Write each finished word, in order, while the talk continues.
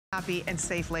Happy and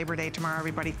safe Labor Day tomorrow,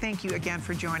 everybody. Thank you again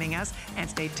for joining us. And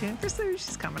stay tuned for Sue.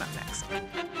 She's coming up next.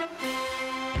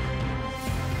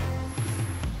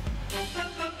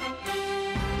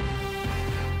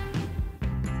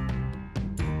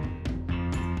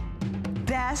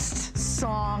 Best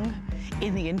song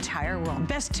in the entire world.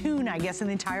 Best tune, I guess, in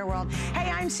the entire world.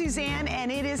 Hey, I'm Suzanne,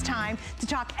 and it is time to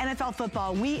talk NFL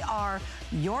football. We are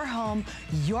your home,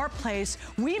 your place.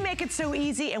 We make it so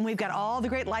easy, and we've got all the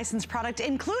great licensed product,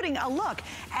 including a look.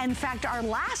 In fact, our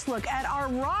last look at our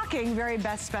rocking very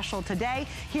best special today.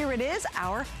 Here it is,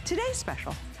 our Today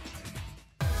Special.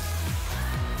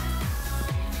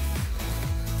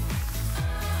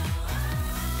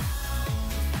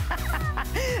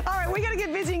 All right, we gotta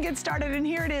get busy and get started, and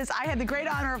here it is. I had the great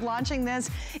honor of launching this.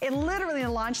 It literally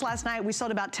launched last night. We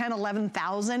sold about 10,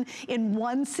 11,000 in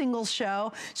one single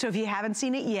show. So if you haven't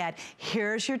seen it yet,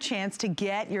 here's your chance to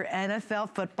get your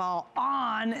NFL football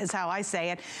on, is how I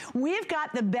say it. We've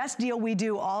got the best deal we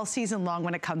do all season long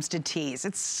when it comes to tees.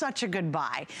 It's such a good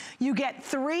buy. You get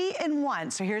 3 in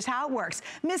 1, so here's how it works.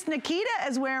 Miss Nikita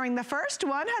is wearing the first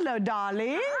one. Hello,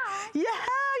 darling. Hi.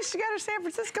 Yeah, she got her San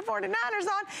Francisco 49ers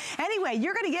on. Anyway,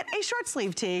 you're gonna get a short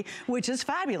sleeve tee, which is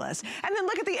fabulous. And then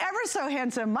look at the ever so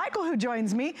handsome Michael who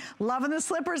joins me. Loving the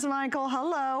slippers, Michael,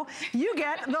 hello. You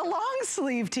get the long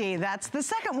sleeve tee. That's the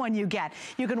second one you get.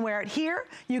 You can wear it here,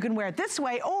 you can wear it this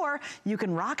way, or you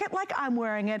can rock it like I'm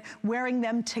wearing it, wearing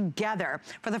them together.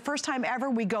 For the first time ever,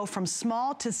 we go from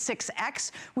small to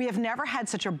 6X. We have never had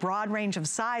such a broad range of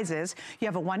sizes. You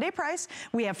have a one-day price.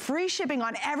 We have free shipping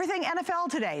on everything NFL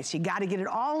today, so you gotta get it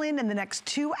all in the next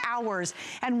 2 hours.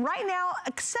 And right now,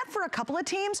 except for a couple of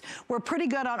teams, we're pretty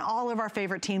good on all of our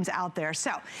favorite teams out there.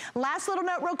 So last little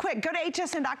note real quick, go to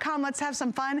hsn.com, let's have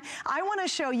some fun. I wanna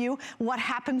show you what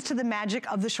happens to the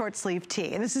magic of the short sleeve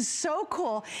tee. And this is so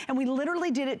cool, and we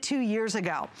literally did it 2 years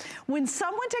ago. When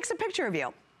someone takes a picture of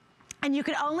you, and you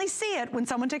can only see it when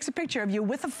someone takes a picture of you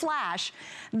with a flash,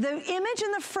 the image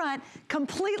in the front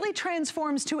completely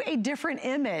transforms to a different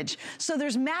image. So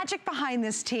there's magic behind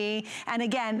this tee, and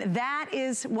again, that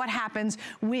is what happens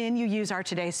when you use our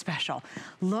Today's Special.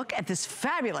 Look at this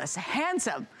fabulous,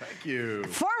 handsome, thank you,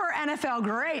 former NFL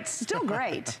great, still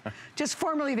great, just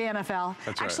formerly the NFL.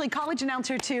 That's actually right. College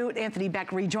announcer too, Anthony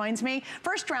Beck rejoins me.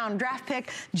 First round draft pick,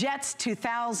 Jets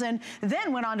 2000,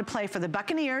 then went on to play for the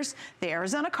Buccaneers, the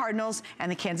Arizona Cardinals,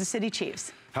 and the Kansas City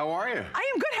Chiefs. How are you?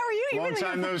 I am good. How are you? Long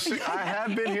time no see. I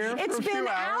have been here for a few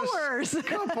hours. It's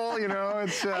been hours. Couple, you know,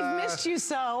 it's... I've missed you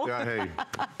so. Yeah, hey,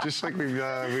 just like we've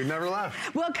never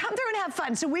left. Well, come through and have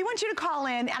fun. So we want you to call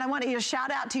in, and I want you to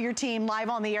shout out to your team live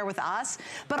on the air with us,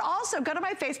 but also go to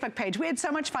my Facebook page. We had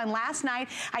so much fun last night.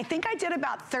 I think I did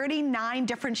about 39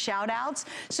 different shout outs.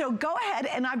 So go ahead,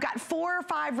 and I've got 4 or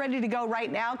 5 ready to go right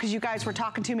now because you guys were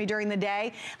talking to me during the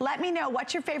day. Let me know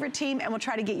what's your favorite team, and we'll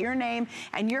try to get your name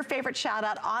and your favorite shout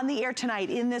out on the air tonight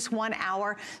in this 1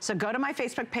 hour. So go to my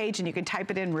Facebook page and you can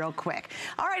type it in real quick.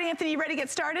 All right, Anthony, you ready to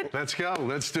get started? Let's go.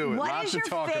 Let's do it. What is your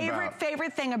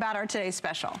favorite thing about our Today's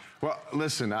Special? Well,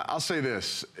 listen, I'll say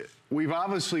this. We've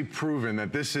obviously proven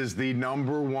that this is the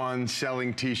 #1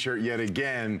 selling t-shirt yet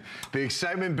again. The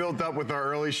excitement built up with our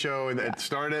early show, and it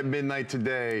started at midnight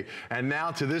today. And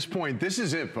now to this point, this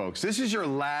is it, folks. This is your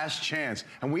last chance.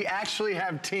 And we actually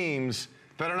have teams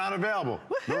that are not available.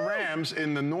 The Rams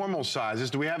in the normal sizes.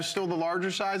 Do we have still the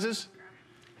larger sizes?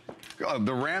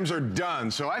 The Rams are done.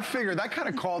 So I figured I kind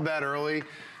of called that early.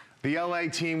 The LA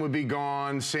team would be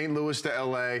gone, St. Louis to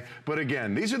LA. But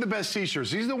again, these are the best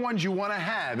t-shirts. These are the ones you want to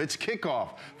have. It's kickoff,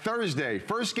 Thursday,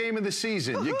 first game of the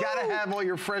season. You got to have all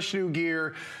your fresh new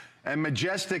gear. And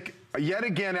Majestic, yet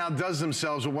again, outdoes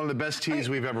themselves with one of the best tees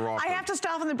we've ever offered. I have to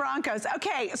stop on the Broncos.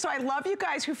 Okay, so I love you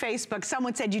guys who Facebook.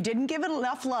 Someone said you didn't give it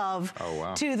enough love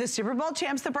to the Super Bowl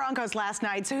champs, the Broncos, last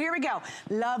night. So here we go.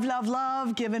 Love, love,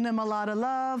 love, giving them a lot of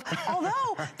love.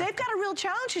 Although, they've got a real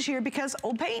challenge this year because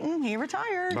old Peyton, he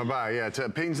retired. Bye-bye, yeah.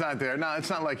 Peyton's not there. No, it's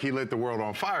not like he lit the world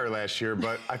on fire last year,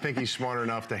 but I think he's smart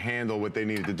enough to handle what they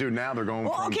needed to do. Now they're going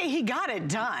okay, he got it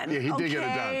done. Yeah, he did get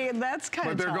it done. Okay, that's kind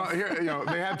of tough. But they're going, here, you know,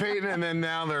 they had Peyton, and then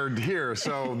now they're here,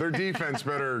 so their defense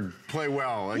better play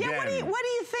well again. Yeah, what do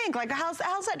you think? Like, how's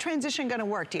that transition going to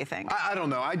work, do you think? I don't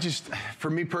know.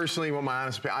 For me personally, what my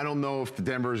honest opinion, I don't know if the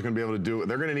Denver is going to be able to do it.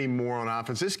 They're going to need more on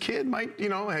offense. This kid might, you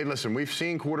know, hey, listen, we've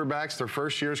seen quarterbacks their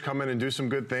first years come in and do some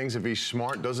good things. If he's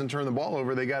smart, doesn't turn the ball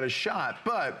over, they got a shot.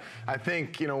 But I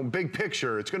think, you know, big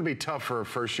picture, it's going to be tough for a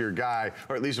first-year guy,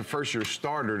 or at least a first-year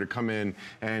starter, to come in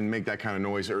and make that kind of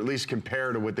noise, or at least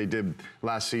compare to what they did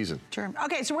last season. Sure.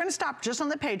 Okay, so we're going to stop just on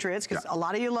the Patriots. Patriots, because a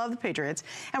lot of you love the Patriots,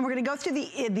 and we're gonna go through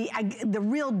the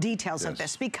real details of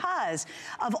this, because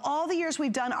of all the years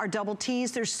we've done our double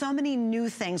tees, there's so many new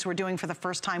things we're doing for the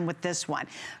first time with this one.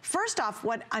 First off,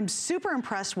 what I'm super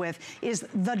impressed with is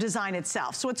the design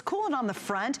itself. So it's cool, and on the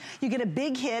front, you get a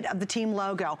big hit of the team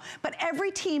logo, but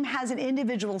every team has an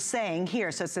individual saying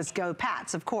here, so it says Go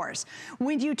Pats, of course.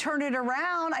 When you turn it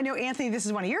around, I know, Anthony, this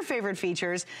is one of your favorite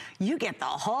features, you get the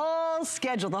whole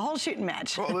schedule, the whole shooting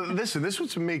match. Well, listen, this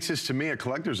is what makes this, to me, a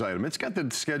collector's item. It's got the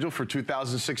schedule for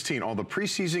 2016, all the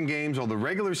preseason games, all the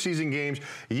regular season games.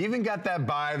 You even got that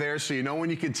bye there, so you know when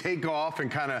you can take off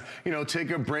and kind of, you know,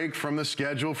 take a break from the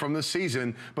schedule, from the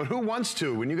season. But who wants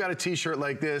to when you got a t-shirt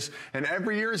like this? And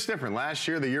every year it's different. Last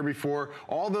year, the year before,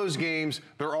 all those games,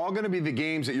 they're all going to be the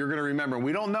games that you're going to remember.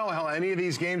 We don't know how any of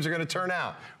these games are going to turn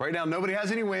out. Right now, nobody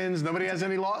has any wins, nobody has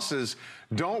any losses.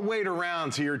 Don't wait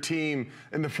around till your team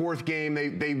in the fourth game,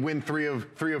 they win three of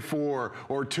four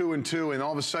or 2-2, and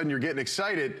all of a sudden you're getting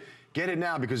excited. Get it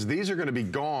now, because these are going to be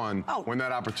gone when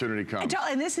that opportunity comes.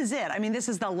 And this is it. I mean, this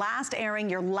is the last airing,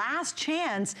 your last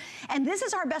chance, and this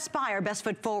is our best buy, our best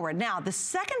foot forward. Now, the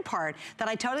second part that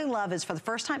I totally love is, for the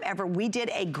first time ever, we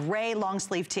did a gray long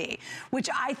sleeve tee, which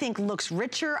I think looks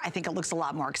richer. I think it looks a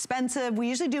lot more expensive. We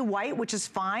usually do white, which is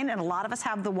fine, and a lot of us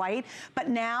have the white, but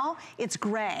now it's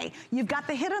gray. You've got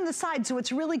the hit on the side, so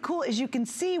what's really cool is you can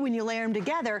see when you layer them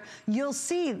together, you'll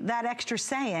see that extra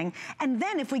saying. And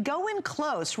then if we go in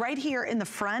close, right here in the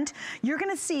front, you're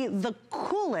gonna see the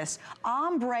coolest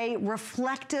ombre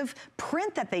reflective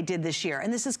print that they did this year.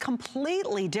 And this is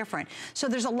completely different. So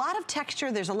there's a lot of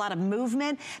texture, there's a lot of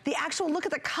movement. The actual, look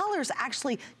at the colors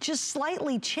actually just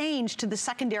slightly changed to the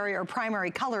secondary or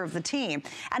primary color of the team.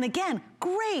 And again,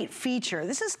 great feature.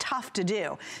 This is tough to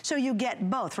do. So you get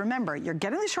both. Remember, you're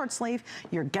getting the short sleeve,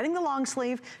 you're getting the long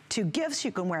sleeve, two gifts.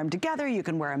 You can wear them together, you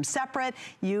can wear them separate.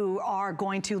 You are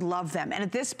going to love them. And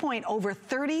at this point, over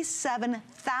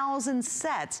 37,000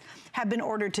 sets have been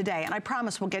ordered today. And I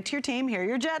promise we'll get to your team. Here are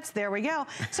your Jets. There we go.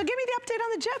 So give me the update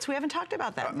on the Jets. We haven't talked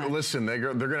about that much. Listen, they're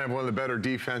going to have one of the better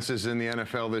defenses in the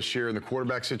NFL this year. In the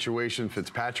quarterback situation,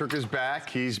 Fitzpatrick is back.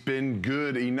 He's been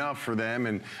good enough for them,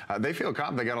 and they feel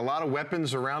confident. They got a lot of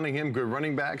weapons surrounding him, good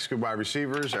running backs, good wide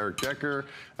receivers, Eric Decker,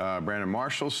 Brandon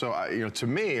Marshall. So, you know, to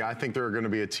me, I think they're going to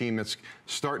be a team that's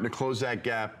starting to close that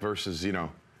gap versus, you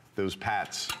know, those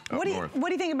Pats up north. What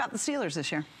do you think about the Steelers this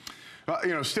year?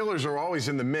 You know, Steelers are always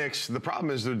in the mix. The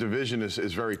problem is their division is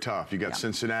very tough. You got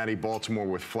Cincinnati, Baltimore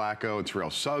with Flacco, and Terrell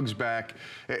Suggs back.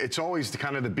 It's always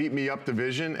kind of the beat-me-up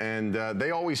division, and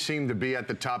they always seem to be at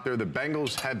the top there. The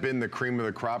Bengals have been the cream of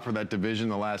the crop for that division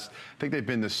the last, I think they've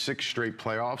been the 6th straight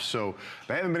playoffs, so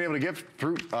they haven't been able to get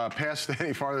through past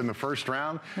any farther than the first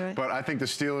round. Right. But I think the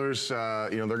Steelers,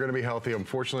 you know, they're going to be healthy.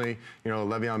 Unfortunately, you know,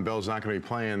 Le'Veon Bell's not going to be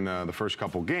playing the first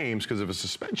couple games because of a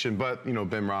suspension, but, you know,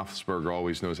 Ben Roethlisberger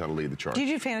always knows how to lead the charge. Do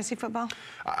you do fantasy football?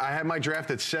 I had my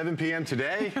draft at 7 p.m.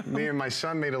 today. Me and my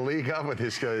son made a league up with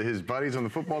his buddies on the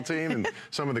football team and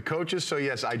some of the coaches. So,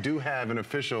 yes, I do have an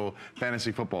official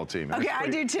fantasy football team. Okay, I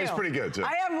do too. It's pretty good, too.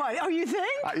 I have one. Oh, you think?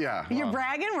 Yeah. You're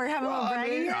bragging? We're having a little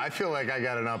bragging here? I feel like I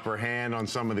got an upper hand on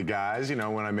some of the guys, you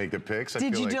know, when I make the picks.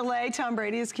 Did you delay Tom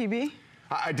Brady as QB?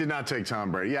 I did not take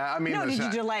Tom Brady. Yeah, I mean. No, did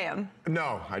you delay him?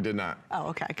 No, I did not. Oh,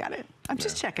 okay, got it. I'm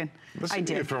just checking. Listen, I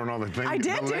did. You're throwing all the things. I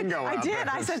did. I did.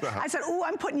 I said, oh,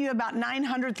 I'm putting you about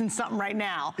 900th and something right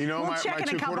now. You know, we'll check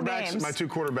in a couple games. My two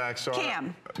quarterbacks are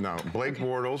Cam. No, Blake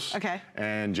Bortles. Okay.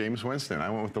 And James Winston. I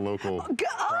went with the local.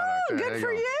 Good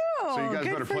for you. So you guys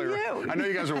better play. I know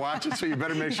you guys are watching, so you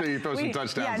better make sure you throw some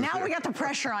touchdowns. Yeah, now we got the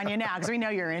pressure on you now because we know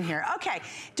you're in here. Okay,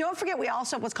 don't forget we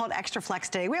also have what's called Extra Flex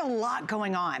today. We have a lot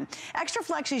going on. Extra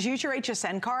Flex is use your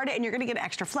HSN card and you're going to get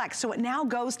Extra Flex. So it now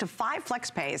goes to 5 Flex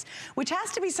Pays, which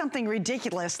has to be something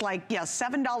ridiculous like, yeah,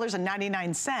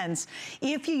 $7.99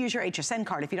 if you use your HSN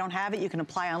card. If you don't have it, you can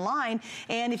apply online.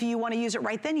 And if you want to use it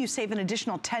right then, you save an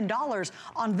additional $10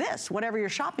 on this, whatever you're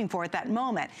shopping for at that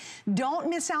moment. Don't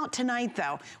miss out tonight,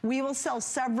 though. We will sell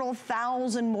several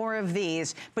thousand more of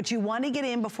these, but you want to get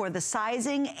in before the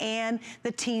sizing and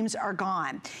the teams are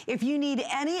gone. If you need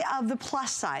any of the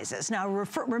plus sizes, now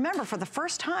remember, for the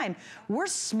first time, we're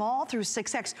small through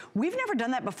 6X. We've never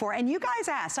done that before, and you guys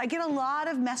asked. I get a lot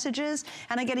of messages,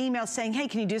 and I get emails saying, hey,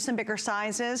 can you do some bigger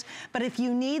sizes? But if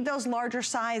you need those larger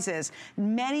sizes,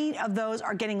 many of those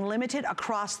are getting limited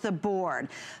across the board.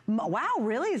 Wow,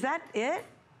 really? Is that it?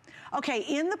 Okay,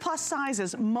 in the plus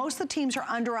sizes, most of the teams are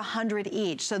under 100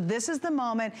 each. So this is the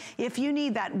moment. If you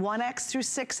need that 1X through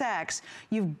 6X,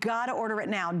 you've got to order it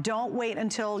now. Don't wait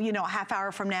until, you know, a half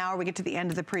hour from now or we get to the end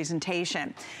of the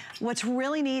presentation. What's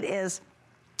really neat is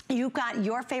You've got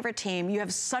your favorite team. You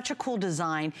have such a cool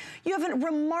design. You have a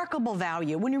remarkable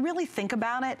value. When you really think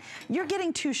about it, you're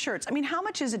getting 2 shirts. I mean, how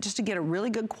much is it just to get a really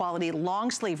good quality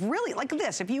long sleeve, really like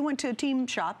this? If you went to a team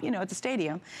shop, you know, at the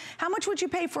stadium, how much would you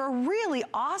pay for a really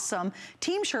awesome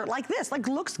team shirt like this? Like,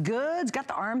 looks good, it's got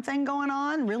the arm thing going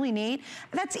on, really neat.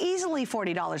 That's easily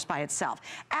 $40 by itself.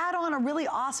 Add on a really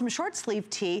awesome short sleeve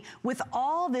tee with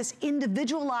all this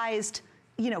individualized,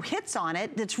 you know, hits on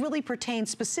it that's really pertains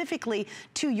specifically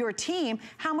to your team.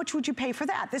 How much would you pay for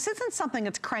that? This isn't something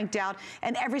that's cranked out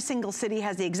and every single city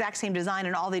has the exact same design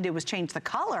and all they did was change the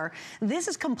color. This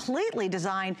is completely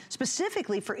designed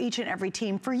specifically for each and every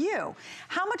team for you.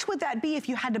 How much would that be if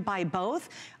you had to buy both?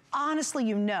 Honestly,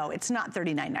 you know, it's not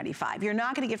 $39.95. You're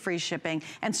not gonna get free shipping,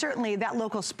 and certainly that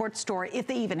local sports store, if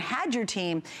they even had your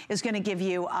team, is gonna give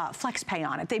you flex pay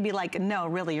on it. They'd be like, no,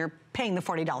 really, you're paying the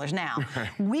 $40 now.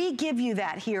 We give you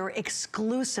that here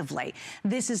exclusively.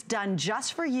 This is done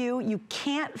just for you. You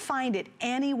can't find it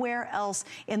anywhere else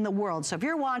in the world. So if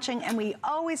you're watching, and we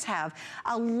always have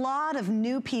a lot of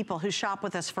new people who shop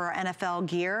with us for our NFL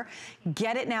gear,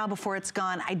 get it now before it's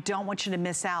gone. I don't want you to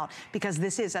miss out, because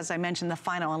this is, as I mentioned, the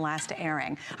final and last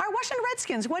airing. All right, Washington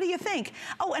Redskins, what do you think?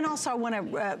 Oh, and also I want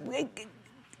to,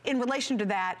 in relation to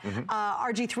that,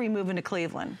 RG3 moving to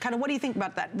Cleveland. Kind of what do you think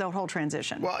about that, the whole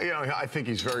transition? Well, you know, I think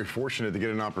he's very fortunate to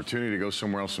get an opportunity to go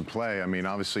somewhere else and play. I mean,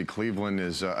 obviously Cleveland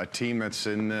is a team that's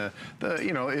in the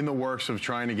in the works of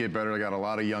trying to get better. They got a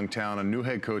lot of young talent, a new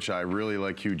head coach. I really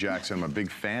like Hugh Jackson. I'm a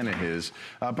big fan of his.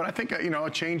 But I think, you know,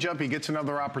 a change up, he gets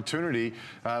another opportunity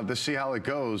to see how it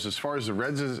goes. As far as the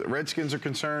Redskins are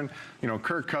concerned, you know,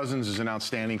 Kirk Cousins is an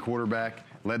outstanding quarterback.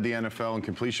 Led the NFL in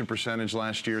completion percentage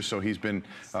last year, so he's been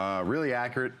really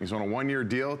accurate. He's on a 1-year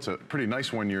deal. It's a pretty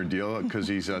nice 1-year deal because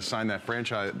he's signed that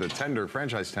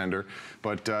franchise tender.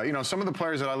 But you know, some of the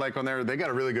players that I like on there, they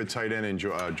got a really good tight end in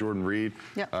Jordan Reed,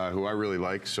 who I really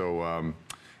like. So.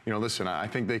 You know, listen, I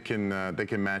think they can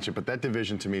match it, but that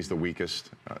division to me is the weakest.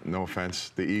 No offense,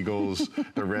 the Eagles,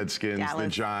 the Redskins, the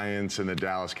Giants, and the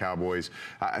Dallas Cowboys.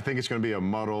 I think it's going to be a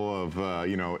muddle of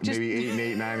you know, maybe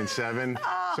 8-8, 9-7.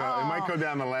 So it might go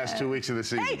down the last 2 weeks of the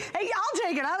season. Hey, I'll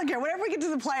take it. I don't care. Whenever we get to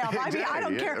the playoff, exactly. I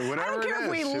don't care. I don't care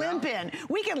if we limp in.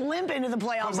 We can limp into the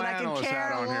playoffs, and I can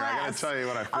care less. I got to tell you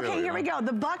what I feel. Okay, here we go.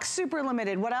 The Bucks super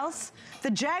limited. What else? The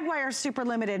Jaguars super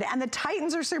limited, and the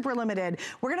Titans are super limited.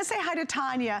 We're going to say hi to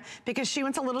Tanya, because she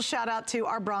wants a little shout out to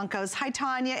our Broncos. Hi,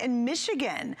 Tanya in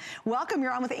Michigan. Welcome.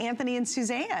 You're on with Anthony and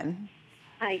Suzanne.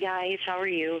 Hi, guys. How are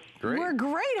you? Great. We're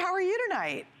great. How are you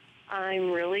tonight?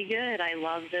 I'm really good. I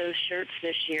love those shirts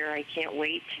this year. I can't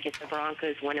wait to get the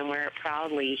Broncos one and wear it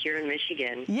proudly here in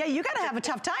Michigan. Yeah, you got to have a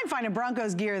tough time finding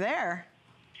Broncos gear there.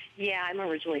 Yeah, I'm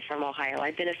originally from Ohio.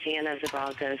 I've been a fan of the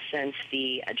Broncos since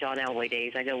the John Elway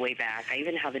days. I go way back. I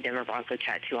even have a Denver Bronco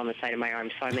tattoo on the side of my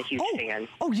arm, so I'm a huge fan.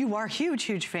 Oh, you are a huge,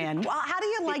 huge fan. Well, how do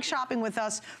you like shopping with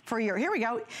us for your, here we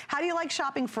go. How do you like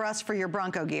shopping for us for your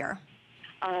Bronco gear?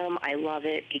 I love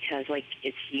it because, like,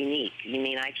 it's unique. I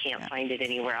mean, I can't find it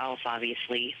anywhere else,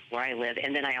 obviously, where I live.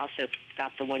 And then I also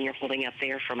got the one you're holding up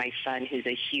there for my son, who's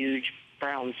a huge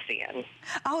Browns fan.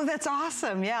 Oh, that's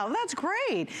awesome. Yeah, well, that's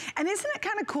great. And isn't it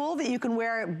kind of cool that you can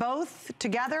wear it both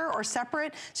together or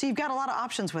separate? So you've got a lot of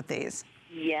options with these.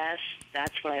 Yes,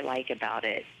 that's what I like about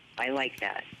it. I like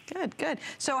that. Good, good.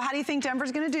 So how do you think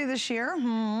Denver's going to do this year?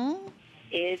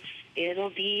 It'll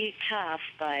be tough,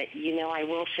 but, you know, I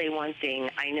will say one thing.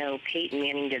 I know Peyton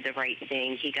Manning did the right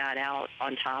thing. He got out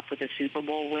on top with a Super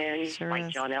Bowl win, like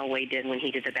John Elway did when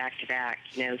he did the back-to-back,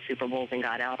 you know, Super Bowls, and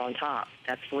got out on top.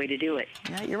 That's the way to do it.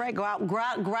 Yeah, you're right. Go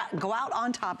out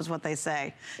on top is what they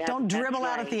say. Don't dribble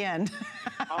out at the end.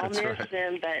 I'll miss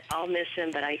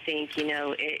him, but I think, you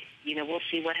know, we'll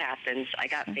see what happens. I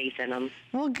got faith in him.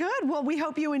 Well, good. Well, we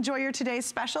hope you enjoy your today's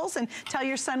specials, and tell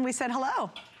your son we said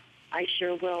hello. I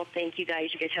sure will. Thank you,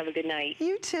 guys. You guys have a good night.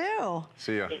 You too.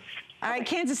 See ya. Thanks. All right,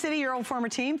 Kansas City, your old former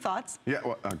team, thoughts? Yeah,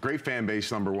 well, a great fan base,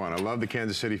 number one. I love the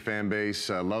Kansas City fan base.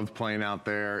 I loved playing out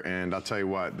there, and I'll tell you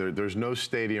what, there's no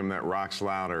stadium that rocks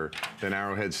louder than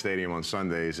Arrowhead Stadium on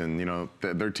Sundays, and, you know,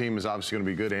 their team is obviously going to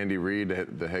be good. Andy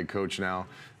Reid, the head coach now.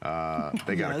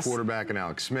 They got a quarterback in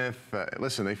Alex Smith.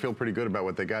 Listen, they feel pretty good about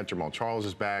what they got. Jamal Charles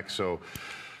is back, so...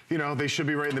 You know, they should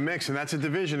be right in the mix, and that's a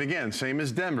division, again, same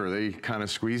as Denver. They kind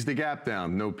of squeeze the gap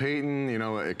down. No Peyton, you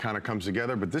know, it kind of comes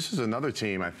together. But this is another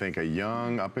team, I think, a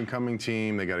young, up-and-coming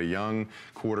team. They got a young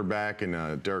quarterback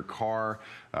in Derek Carr.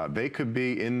 They could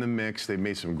be in the mix. They've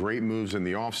made some great moves in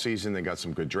the offseason. They got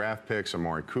some good draft picks.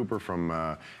 Amari Cooper from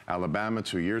Alabama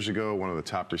 2 years ago, one of the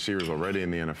top receivers already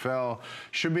in the NFL.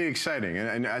 Should be exciting.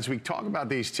 And as we talk about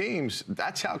these teams,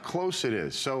 that's how close it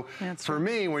is. So for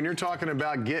me, when you're talking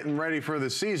about getting ready for the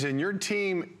season, your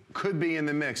team could be in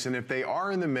the mix. And if they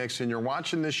are in the mix and you're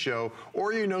watching this show,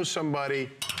 or you know somebody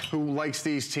who likes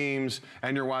these teams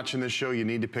and you're watching this show, you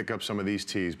need to pick up some of these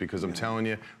tees, because I'm telling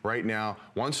you right now,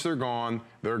 once they're gone,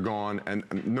 and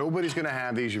nobody's going to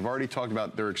have these. You've already talked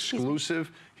about they're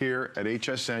exclusive here at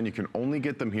HSN. You can only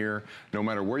get them here no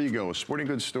matter where you go, a sporting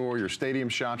goods store, your stadium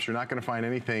shops. You're not going to find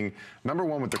anything, number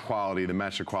one, with the quality, the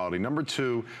match of quality. Number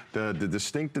two, the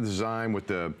distinctive design with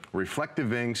the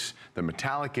reflective inks, the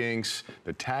metallic inks,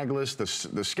 the tagless,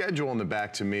 the schedule on the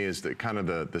back, to me, is the kind of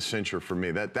the cincher for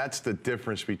me. That's the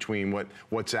difference between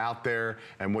what's out there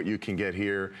and what you can get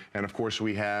here. And of course,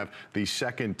 we have the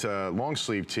second long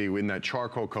sleeve tee in that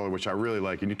charcoal color, which I really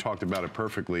like, and you talked about it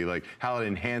perfectly, like how it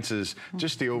enhances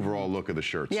just the overall look of the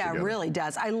shirts. Yeah, together. It really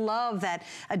does. I love that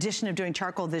addition of doing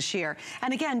charcoal this year.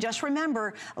 And again, just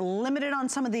remember, limited on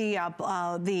some of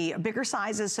the bigger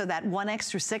sizes, so that 1X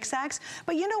through 6X.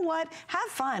 But you know what? Have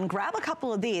fun. Grab a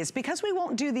couple of these, because we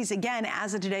won't do these again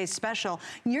as of today's special.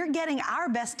 You're getting our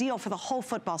best deal for the whole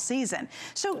football season.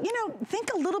 So, you know,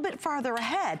 think a little bit farther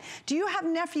ahead. Do you have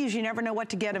nephews? You never know what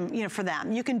to get them, you know, for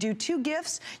them. You can do 2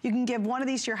 gifts. You can give one of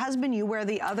these to your husband, you wear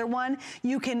the other one.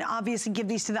 You can obviously give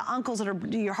these to the uncles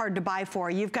that you're hard to buy for.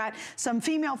 You've got some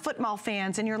female football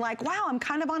fans and you're like, wow, I'm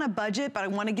kind of on a budget, but I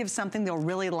want to give something they'll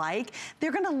really like.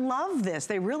 They're going to love this.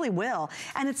 They really will.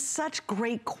 And it's such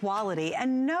great quality,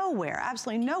 and nowhere,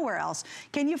 absolutely nowhere else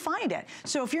can you find it.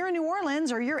 So if you're in New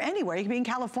Orleans or you're anywhere, you can be in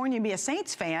California and be a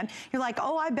Saints fan, you're like,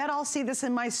 oh, I bet I'll see this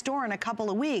in my store in a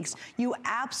couple of weeks. You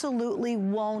absolutely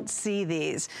won't see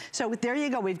these. So there you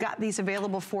go. We've got these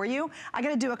available for you. I got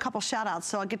to do a couple shout outs,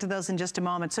 so I'll get to those in just a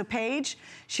moment. So Paige,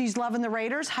 she's loving the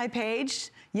Raiders. Hi, Paige.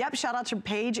 Yep, shout out to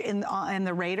Paige in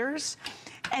the Raiders.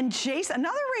 And Jason,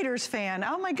 another Raiders fan.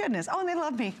 Oh my goodness. Oh, and they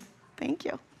love me. Thank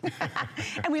you.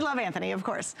 And we love Anthony, of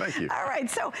course. Thank you. All right,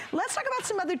 so let's talk about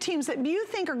some other teams that you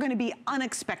think are going to be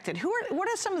unexpected. What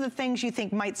are some of the things you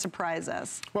think might surprise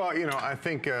us? Well, you know, I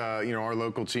think, you know, our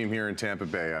local team here in Tampa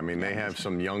Bay, I mean, they have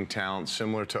some young talent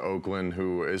similar to Oakland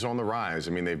who is on the rise.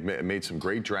 I mean, they've made some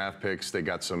great draft picks. They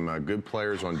got some good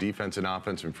players on defense and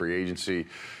offense and free agency.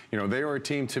 You know, they are a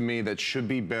team to me that should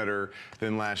be better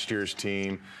than last year's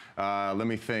team. Let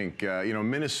me think. You know,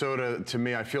 Minnesota, to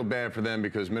me, I feel bad for them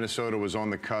because Minnesota was on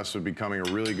the cusp of becoming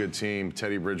a really good team.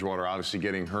 Teddy Bridgewater obviously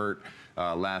getting hurt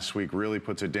last week really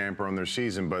puts a damper on their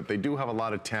season, but they do have a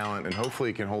lot of talent, and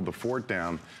hopefully can hold the fort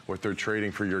down with their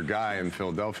trading for your guy in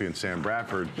Philadelphia and Sam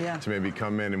Bradford to maybe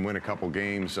come in and win a couple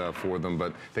games for them.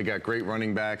 But they got great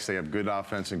running backs. They have good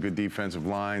offense and good defensive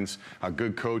lines, a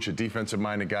good coach, a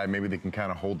defensive-minded guy. Maybe they can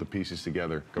kind of hold the pieces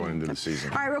together going into the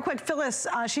season. All right, real quick, Phyllis,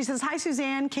 she says, hi,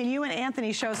 Suzanne. Can you and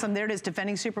Anthony show some, there it is,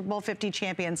 defending Super Bowl 50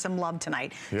 champions, some love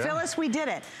tonight? Yeah. Phyllis, we did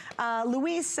it.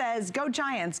 Louise says, go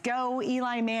Giants, go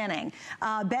Eli Manning.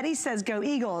 Betty says, go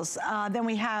Eagles. Then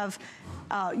we have,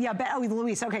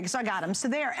 Luis. Okay, so I got him. So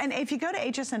there, and if you go to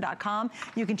hsn.com,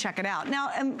 you can check it out.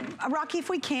 Now, Rocky, if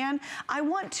we can, I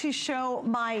want to show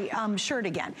my shirt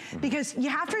again, because you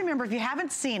have to remember, if you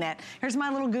haven't seen it, here's my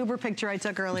little goober picture I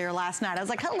took earlier last night. I was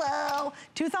like, hello,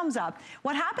 2 thumbs up.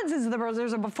 What happens is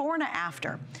there's a before and an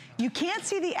after. You can't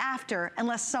see the after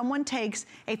unless someone takes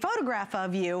a photograph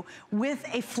of you with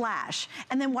a flash.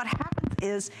 And then what happens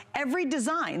is every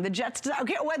design, the Jets design,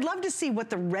 okay, well, I'd love to see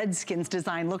what the Redskins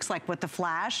design looks like with the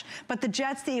flash, but the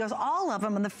Jets, the Eagles, all of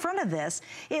them on the front of this,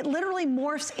 it literally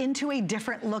morphs into a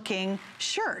different looking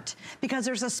shirt because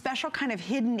there's a special kind of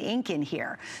hidden ink in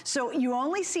here. So you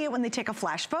only see it when they take a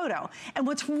flash photo. And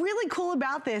what's really cool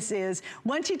about this is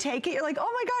once you take it, you're like,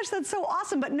 oh my gosh, that's so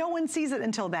awesome, but no one sees it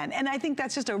until then. And I think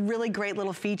that's just a really great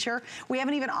little feature. We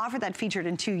haven't even offered that feature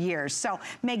in 2 years. So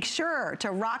make sure to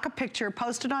rock a picture,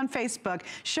 post it on Facebook,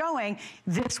 showing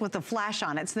this with the flash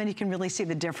on it, so then you can really see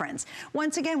the difference.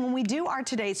 Once again, when we do our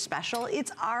today's special,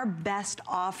 it's our best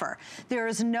offer. There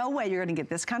is no way you're gonna get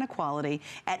this kind of quality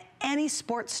at any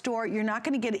sports store. You're not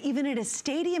gonna get it even at a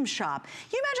stadium shop.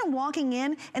 You imagine walking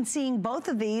in and seeing both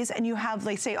of these and you have,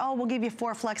 they say, oh, we'll give you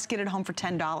 4 flex, get it home for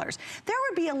 $10. There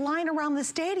would be a line around the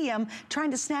stadium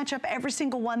trying to snatch up every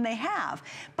single one they have,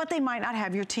 but they might not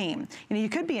have your team. You know, you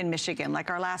could be in Michigan, like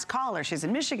our last caller. She's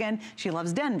in Michigan, she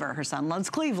loves Denver, her son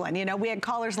loves Cleveland. You know, we had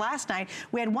callers last night.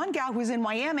 We had one gal who was in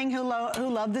Wyoming who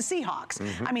loved the Seahawks.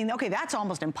 I mean, okay, that's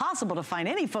almost impossible to find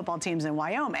any football teams in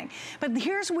Wyoming. But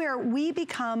here's where we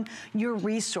become your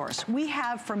resource. We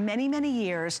have for many, many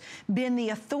years been the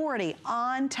authority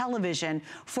on television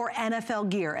for NFL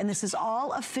gear. And this is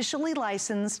all officially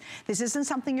licensed. This isn't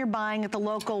something you're buying at the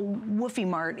local Woofy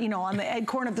Mart, you know, on the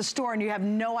corner of the store and you have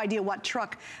no idea what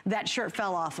truck that shirt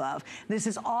fell off of. This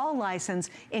is all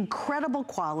licensed, incredible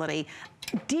quality.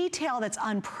 detail that's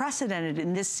unprecedented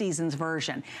in this season's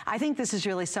version. I think this is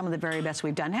really some of the very best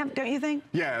we've done. Don't you think?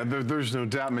 Yeah, there's no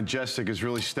doubt Majestic has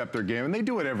really stepped their game, and they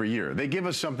do it every year. They give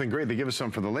us something great. They give us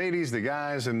something for the ladies, the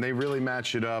guys, and they really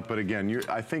match it up. But again,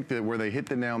 I think that where they hit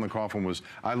the nail in the coffin was,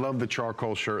 I love the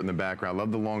charcoal shirt in the background. I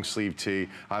love the long sleeve tee.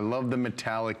 I love the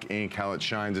metallic ink, how it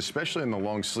shines, especially in the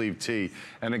long sleeve tee.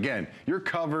 And again, you're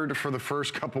covered for the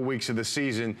first couple weeks of the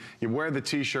season. You wear the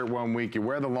t-shirt one week, you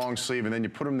wear the long sleeve, and then you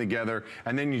put them together,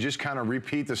 and then you just kind of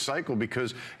repeat the cycle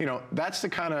because, you know, that's the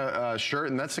kind of shirt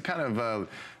and that's the kind of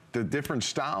the different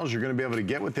styles you're going to be able to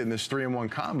get with it in this 3-in-1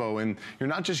 combo. And you're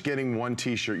not just getting one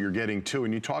t-shirt, you're getting two.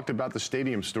 And you talked about the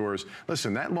stadium stores.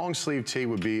 Listen, that long sleeve tee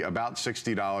would be about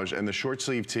 $60, and the short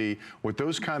sleeve tee with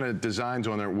those kind of designs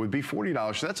on there would be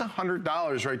 $40. So that's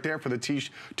 $100 right there for the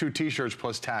two t-shirts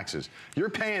plus taxes. You're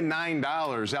paying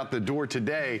 $9 out the door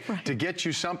today to get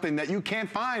you something that you can't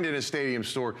find in a stadium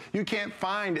store. You can't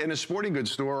find in a sporting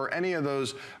goods store or any of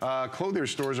those clothing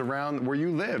stores around where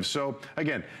you live. So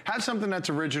again, have something that's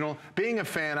original. Being a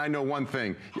fan, I know one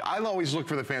thing. I'll always look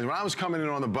for the fans. When I was coming in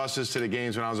on the buses to the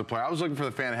games when I was a player, I was looking for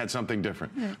the fan that had something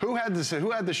different. Yeah. Who had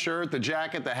the shirt, the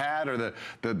jacket, the hat, or the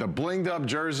blinged up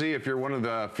jersey, if you're one of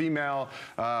the female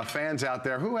fans out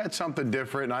there, who had something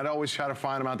different? And I'd always try to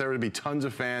find them out there. There'd be tons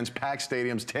of fans, packed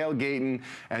stadiums, tailgating,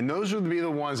 and those would be the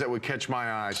ones that would catch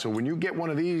my eye. So when you get one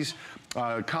of these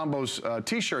combos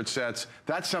t-shirt sets,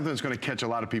 that's something that's going to catch a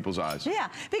lot of people's eyes. Yeah,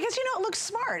 because, you know, it looks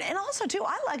smart. And also, too,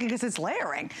 I like it because it's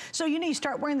layering. So, you know, you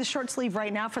start wearing the short sleeve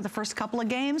right now for the first couple of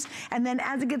games, and then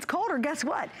as it gets colder, guess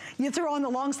what? You throw on the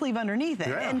long sleeve underneath it.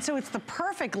 Yeah. And so it's the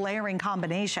perfect layering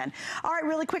combination. All right,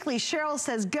 really quickly, Cheryl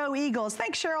says, go Eagles.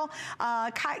 Thanks, Cheryl.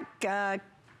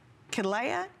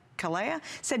 Kalea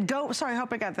said, go, sorry, I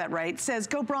hope I got that right, says,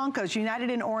 go Broncos,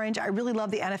 United in orange. I really love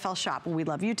the NFL shop. Well, we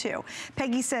love you too.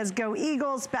 Peggy says, go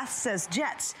Eagles. Beth says,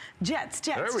 Jets.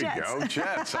 There we go,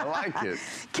 Jets. I like it.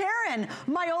 Karen,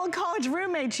 my old college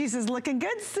roommate, she says, looking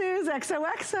good, Suze.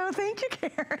 XOXO. Thank you,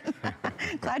 Karen.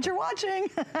 Glad you're watching.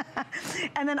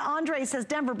 And then Andre says,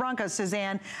 Denver Broncos,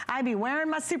 Suzanne. I be wearing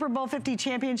my Super Bowl 50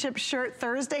 championship shirt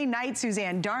Thursday night,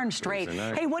 Suzanne. Darn straight.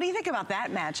 Hey, what do you think about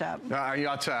that matchup?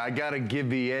 I'll tell you, I got to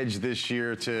give the edge this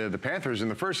year to the Panthers in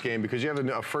the first game because you have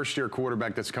a first-year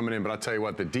quarterback that's coming in. But I'll tell you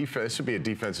what, the defense, this would be a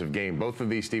defensive game. Both of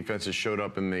these defenses showed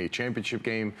up in the championship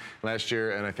game last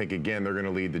year, and I think, again, they're going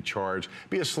to lead the charge.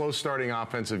 Be a slow-starting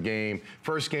offensive game.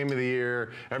 First game of the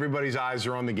year, everybody's eyes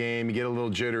are on the game. You get a little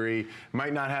jittery.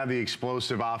 Might not have the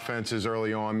explosive offenses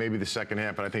early on, maybe the second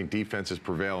half, but I think defenses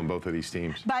prevail in both of these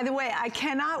teams. By the way, I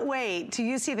cannot wait till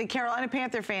you see the Carolina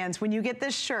Panther fans, when you get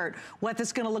this shirt, what this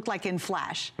is going to look like in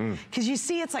flash. Because you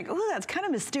see, it's like, oh, that's kind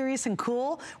of mysterious and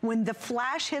cool. When the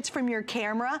flash hits from your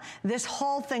camera, this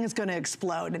whole thing is going to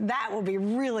explode. That will be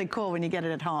really cool when you get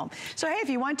it at home. So, hey, if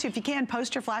you want to, if you can,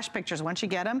 post your flash pictures. Once you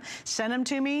get them, send them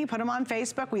to me, put them on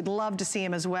Facebook. We'd love to see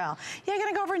them as well. Yeah, you're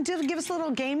going to go over and give us a little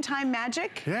game time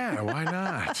magic? Yeah, why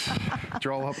not?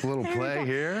 Draw up a little play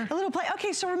here. A little play.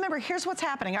 Okay, so remember, here's what's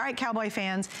happening. All right, Cowboy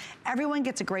fans, everyone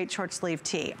gets a great short sleeve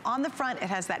tee. On the front, it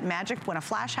has that magic. When a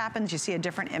flash happens, you see a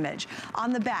different image.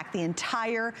 On the back, the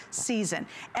entire season,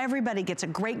 everybody gets a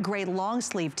great gray long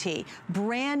sleeve tee.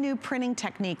 Brand new printing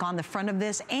technique on the front of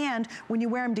this, and when you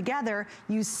wear them together,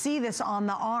 you see this on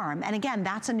the arm. And again,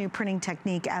 that's a new printing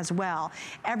technique as well.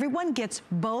 Everyone gets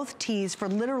both tees for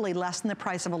literally less than the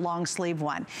price of a long sleeve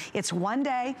one. It's one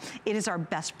day. It is our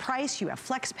best price. You have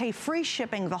flex pay, free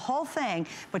shipping, the whole thing,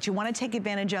 but you want to take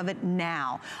advantage of it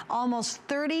now. Almost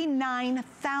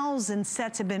 39,000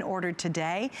 sets have been ordered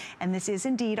today, and this is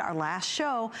indeed our last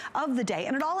show of the day,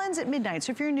 and it all ends at midnight.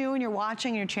 So if you're new and you're watching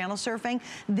and you're channel surfing,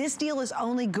 this deal is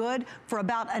only good for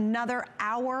about another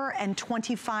hour and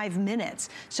 25 minutes.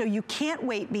 So you can't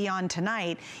wait beyond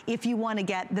tonight if you want to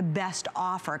get the best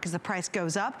offer, because the price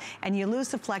goes up and you lose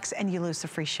the flex and you lose the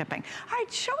free shipping. All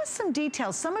right, show us some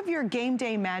details, some of your game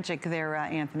day magic there,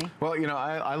 Anthony. Well, you know,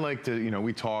 I like to, you know,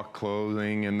 we talk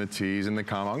clothing and the tees and the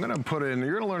combo. I'm going to put in,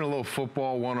 you're going to learn a little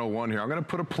football 101 here. I'm going to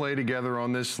put a play together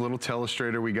on this little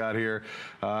telestrator we got here.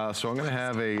 So I'm going to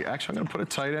have actually I'm going to put a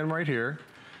tight end right here.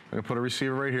 I'm going to put a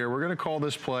receiver right here. We're going to call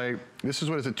this play, this is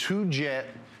what it's a two-jet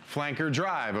flanker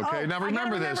drive, okay? Oh, now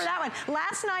remember this. That one.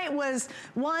 Last night was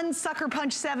one sucker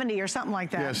punch 70 or something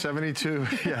like that. Yeah, 72.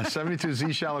 Yeah, 72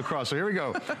 Z shallow cross. So here we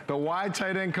go. The wide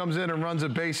tight end comes in and runs a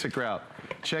basic route.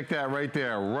 Check that right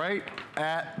there, right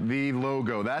at the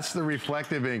logo. That's the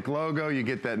reflective ink logo. You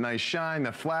get that nice shine,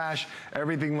 the flash.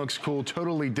 Everything looks cool,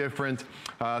 totally different.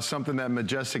 Something that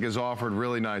Majestic has offered,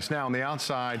 really nice. Now on the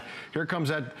outside, here comes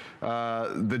that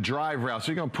the drive route.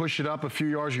 So you're going to push it up a few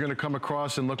yards. You're going to come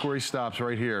across and look where he stops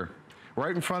right here.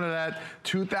 right in front of that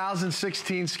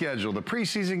 2016 schedule. The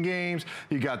preseason games,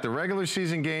 you got the regular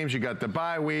season games, you got the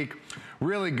bye week.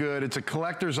 Really good. It's a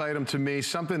collector's item to me,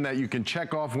 something that you can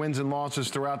check off wins and losses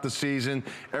throughout the season.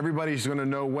 Everybody's going to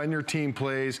know when your team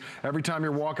plays. Every time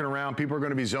you're walking around, people are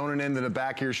going to be zoning into the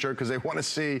back of your shirt because they want to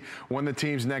see when the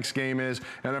team's next game is.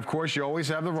 And, of course, you always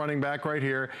have the running back right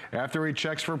here. After he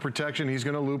checks for protection, he's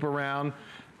going to loop around,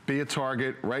 be a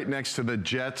target right next to the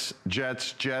Jets,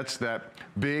 that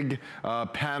big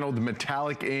paneled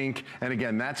metallic ink. And,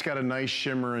 again, that's got a nice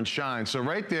shimmer and shine. So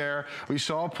right there, we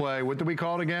saw a play. What did we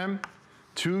call it again?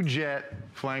 Two-jet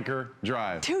flanker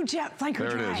drive. Two-jet flanker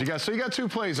drive. There it is. So you got two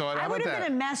plays on it. How about that? I would have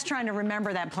been a mess trying to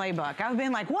remember that playbook. I would have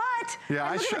been like, what?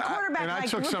 Yeah, I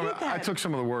took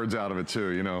some of the words out of it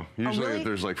too. You know, usually really?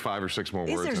 there's like 5 or 6 more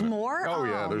words. There's more? Oh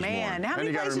yeah, there's man. more. How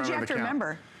many plays did you have to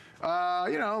remember?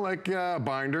 You know, like a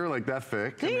binder, like that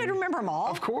thick. You had to remember them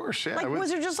all? Of course, yeah. Like, was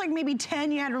there just like maybe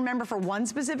 10 you had to remember for one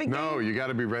specific game? No, you got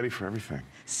to be ready for everything.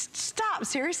 Stop,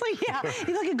 seriously? Yeah.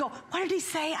 You look and go, what did he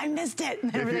say? I missed it.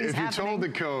 And if you told the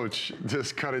coach,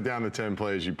 just cut it down to 10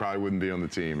 plays, you probably wouldn't be on the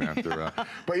team after.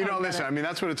 But, you know, listen, I mean,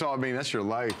 that's what it's all, I mean, that's your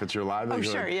life. It's your livelihood.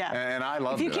 Oh, sure, yeah. And I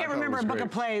love it. If you can't remember a book of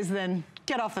plays, then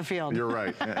get off the field. You're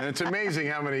right. And it's amazing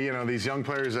how many, you know, these young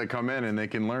players that come in and they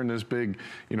can learn this big,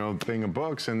 you know, thing of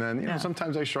books. And then, you know,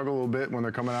 sometimes they struggle a little bit when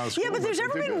they're coming out of school. Yeah, but there's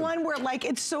ever been one where, like,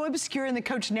 it's so obscure and the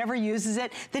coach never uses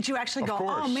it that you actually go,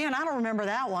 oh, man, I don't remember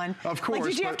that one. Of course. Like,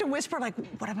 did you have to whisper, like,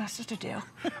 what am I supposed to do?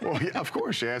 Well, yeah, of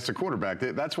course, you asked the quarterback.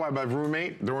 That's why my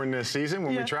roommate during this season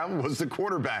when we traveled was the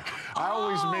quarterback. I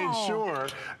always made sure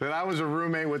that I was a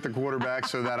roommate with the quarterback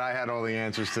so that I had all the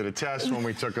answers to the tests when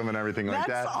we took them and everything like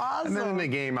that. That's awesome. And then in the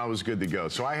game, I was good to go.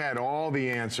 So I had all the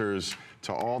answers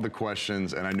to all the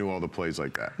questions, and I knew all the plays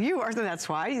like that. That's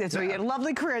why you had a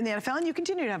lovely career in the NFL, and you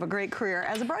continue to have a great career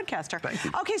as a broadcaster. Thank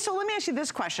you. Okay, so let me ask you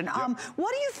this question.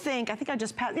 What do you think, I think I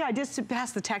just passed, I just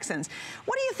passed the Texans.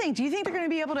 What do you think? Do you think they're going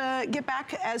to be able to get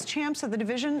back as champs of the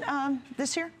division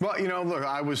this year? Well, you know, look,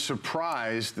 I was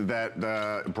surprised that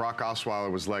Brock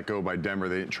Osweiler was let go by Denver.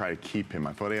 They didn't try to keep him.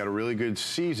 I thought he had a really good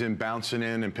season bouncing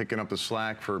in and picking up the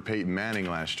slack for Peyton Manning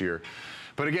last year.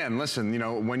 But again, listen, you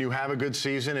know, when you have a good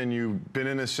season and you've been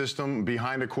in a system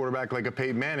behind a quarterback like a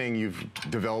Peyton Manning, you've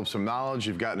developed some knowledge,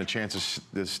 you've gotten a chance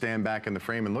to stand back in the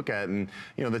frame and look at it. And,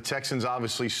 you know, the Texans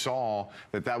obviously saw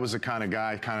that that was the kind of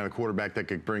guy, kind of the quarterback that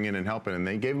could bring in and help it. And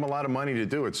they gave him a lot of money to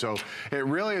do it. So it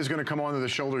really is going to come onto the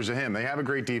shoulders of him. They have a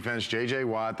great defense, J.J.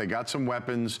 Watt. They got some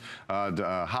weapons,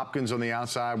 Hopkins on the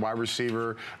outside, wide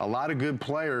receiver, a lot of good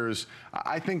players.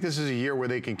 I think this is a year where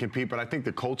they can compete, but I think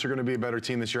the Colts are going to be a better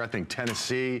team this year. I think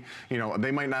Tennessee, you know,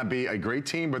 they might not be a great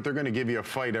team, but they're going to give you a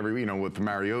fight every, you know, with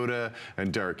Mariota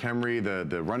and Derrick Henry,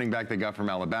 the running back they got from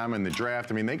Alabama in the draft.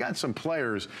 I mean, they got some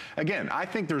players. Again, I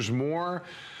think there's more.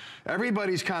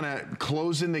 Everybody's kind of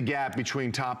closing the gap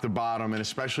between top to bottom, and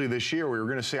especially this year, we're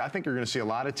going to see, I think you're going to see a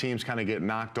lot of teams kind of get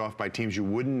knocked off by teams you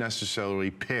wouldn't necessarily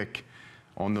pick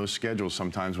on those schedules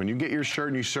sometimes. When you get your shirt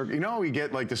and you circle, you know, we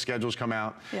get like the schedules come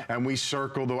out and we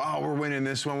circle we're winning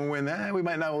this one, we win that, we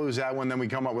might not lose that one, then we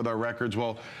come up with our records.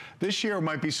 Well, this year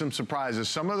might be some surprises.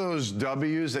 Some of those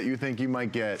W's that you think you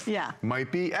might get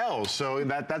might be L's. So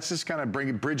that's just kind of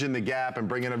bridging the gap and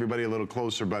bringing everybody a little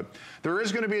closer. But there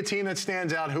is going to be a team that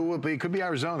stands out. Who will be? Could be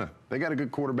Arizona. They got a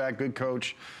good quarterback, good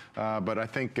coach. But I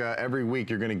think every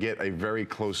week you're going to get a very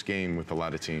close game with a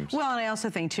lot of teams. Well, and I also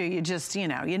think, too, you just, you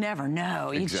know, you never know.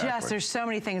 Exactly. There's so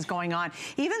many things going on.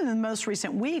 Even in the most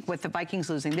recent week with the Vikings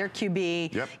losing their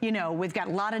QB, you know, we've got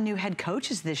a lot of new head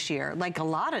coaches this year, like a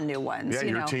lot of new ones. Yeah,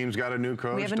 your team's got a new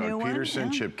coach. We have a Doug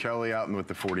Peterson, Chip Kelly out with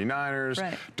the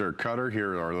 49ers, Dirk Cutter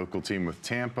here, our local team with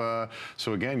Tampa.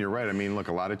 So, again, you're right. I mean, look,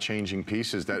 a lot of changing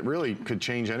pieces that really could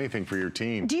change anything for your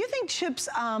team. Do you think Chip's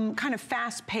kind of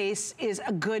fast pace is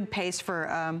a good pace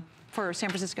for San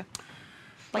Francisco?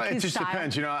 Like well, it just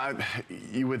depends. You know,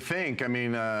 you would think, I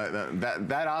mean,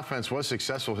 that offense was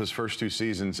successful his first 2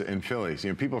 seasons in Philly. You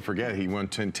know, people forget he won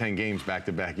 10 games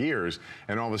back-to-back years,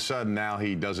 and all of a sudden now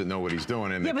he doesn't know what he's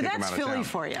doing. And but that's Philly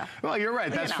for you. Well, you're right.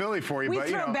 That's Philly for you. We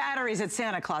throw batteries at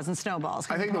Santa Claus and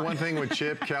snowballs. I think the one thing with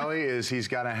Chip Kelly is he's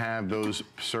got to have those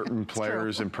certain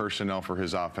players and personnel for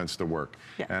his offense to work.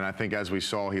 And I think as we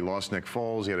saw, he lost Nick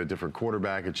Foles. He had a different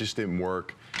quarterback. It just didn't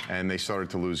work, and they started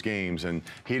to lose games. And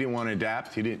he didn't want to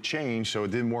adapt. He didn't change, so it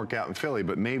didn't work out in Philly.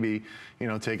 But maybe, you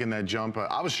know, taking that jump.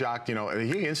 I was shocked, you know,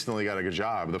 he instantly got a good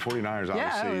job. The 49ers,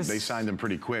 obviously, they signed him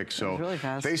pretty quick. So really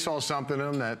fast. They saw something in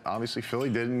him that obviously Philly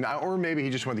didn't. Or maybe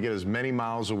he just wanted to get as many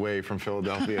miles away from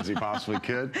Philadelphia as he possibly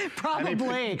could. Probably.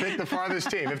 And he picked the farthest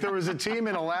team. If there was a team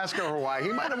in Alaska or Hawaii, he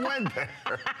might have went there.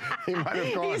 He might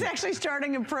have gone. He's actually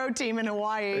starting a pro team in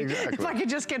Hawaii. Exactly. If I could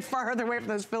just get farther away from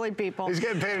those Philly people. He's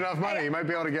getting paid enough money. He might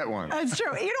be able to get one. That's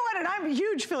true. You know what? And I'm a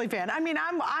huge Philly fan. I mean,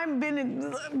 I've been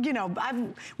in, you know,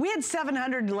 we had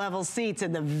 700 level seats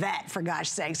in the vet, for gosh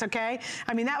sakes, okay?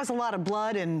 I mean, that was a lot of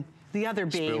blood and the other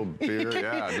B. Spilled beer,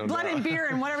 yeah. No Blood doubt. and beer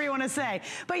and whatever you want to say.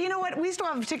 But you know what? We still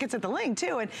have tickets at the link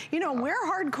too. And you know, we're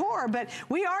hardcore, but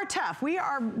we are tough. We're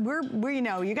you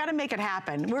know, you got to make it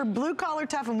happen. We're blue collar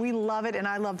tough and we love it. And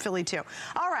I love Philly too.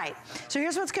 All right. So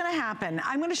here's what's going to happen.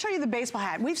 I'm going to show you the baseball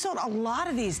hat. We've sold a lot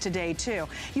of these today too.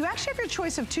 You actually have your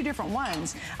choice of two different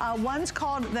ones. One's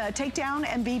called the Takedown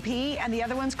MVP and the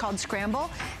other one's called Scramble.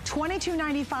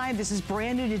 $22.95. This is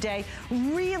brand new today.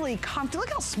 Really comfortable. Look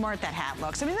how smart that hat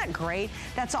looks. I mean, isn't that great?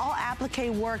 That's all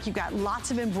applique work. You've got lots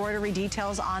of embroidery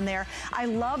details on there. I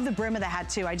love the brim of the hat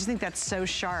too. I just think that's so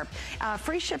sharp.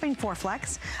 Free shipping for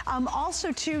Flex.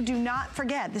 Also too, do not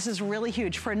forget, this is really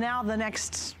huge. For now, the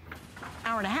next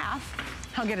hour and a half,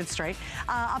 I'll get it straight.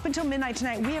 Up until midnight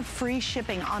tonight, we have free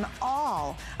shipping on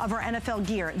all of our NFL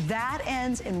gear. That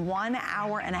ends in 1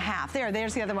 hour and a half.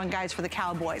 There's the other one, guys, for the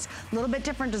Cowboys. A little bit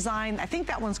different design. I think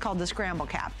that one's called the Scramble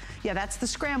Cap. Yeah, that's the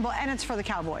Scramble, and it's for the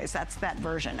Cowboys. That's that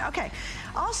version. Okay.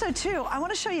 Also, too, I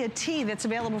want to show you a tee that's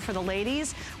available for the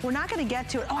ladies. We're not going to get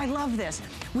to it. Oh, I love this.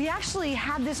 We actually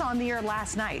had this on the air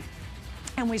last night.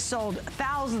 And we sold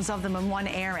thousands of them in one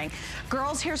airing.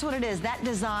 Girls, here's what it is. That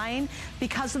design,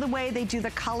 because of the way they do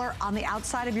the color on the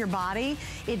outside of your body,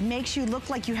 it makes you look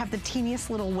like you have the teeniest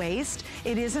little waist.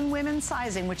 It is in women's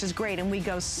sizing, which is great. And we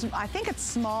go, I think it's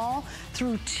small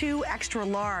through 2 extra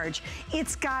large.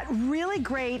 It's got really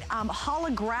great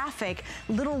holographic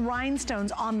little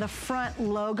rhinestones on the front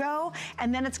logo.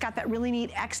 And then it's got that really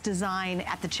neat X design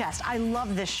at the chest. I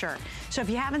love this shirt. So if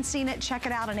you haven't seen it, check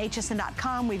it out on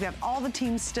hsn.com. We've got all the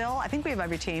teams still. I think we have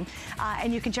every team.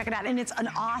 And you can check it out. And it's an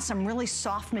awesome, really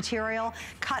soft material,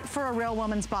 cut for a real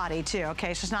woman's body too,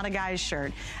 okay? So it's not a guy's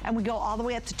shirt. And we go all the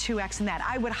way up to 2X in that.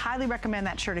 I would highly recommend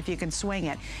that shirt if you can swing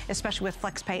it, especially with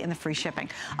FlexPay and the free shipping.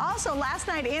 Also, last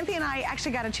night, Anthony and I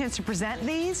actually got a chance to present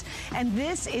these, and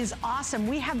this is awesome.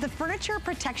 We have the furniture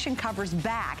protection covers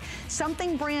back.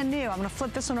 Something brand new. I'm gonna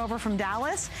flip this one over from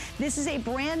Dallas. This is a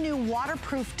brand new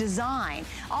waterproof design.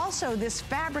 Also, this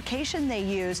fabrication they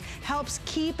use helps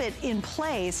keep it in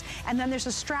place, and then there's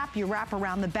a strap you wrap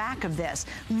around the back of this.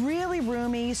 Really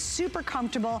roomy, super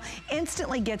comfortable,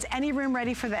 instantly gets any room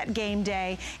ready for that game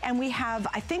day. And we have,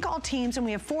 I think, all teams, and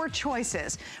we have 4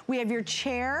 choices. We have your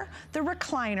chair, the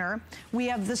recliner, we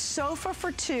have the sofa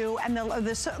for 2, and the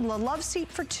love seat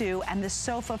for 2, and the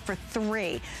sofa for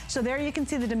 3. So there you can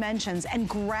see the dimensions, and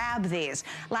grab these.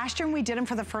 Last year when we did them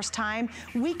for the first time,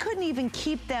 we couldn't even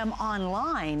keep them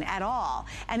online at all.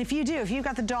 And if you do, if you've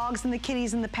got the dogs and the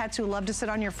kitties and the pets who love to sit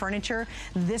on your furniture,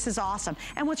 this is awesome.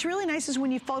 And what's really nice is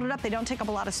when you fold it up, they don't take up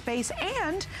a lot of space.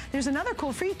 And there's another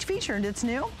cool feature that's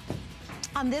new.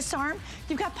 On this arm,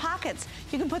 you've got pockets.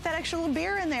 You can put that extra little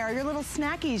beer in there, your little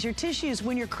snackies, your tissues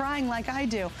when you're crying like I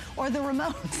do, or the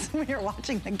remotes when you're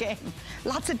watching the game.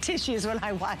 Lots of tissues when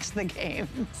I watch the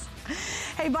games.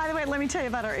 Hey, by the way, let me tell you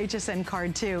about our HSN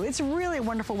card too. It's really a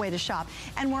wonderful way to shop,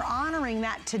 and we're honoring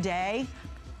that today.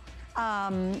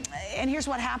 And here's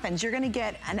what happens. You're going to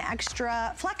get an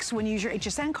extra flex when you use your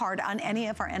HSN card on any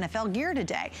of our NFL gear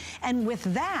today. And with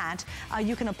that,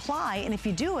 you can apply, and if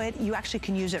you do it, you actually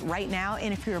can use it right now.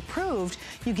 And if you're approved,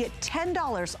 you get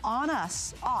 $10 on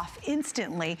us off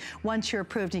instantly once you're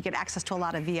approved. You get access to a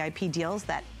lot of VIP deals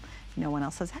that no one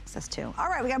else has access to. All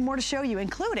right, we got more to show you,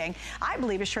 including, I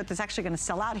believe, a shirt that's actually going to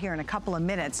sell out here in a couple of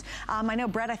minutes. I know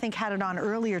Brett, I think, had it on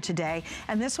earlier today,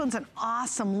 and this one's an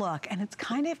awesome look, and it's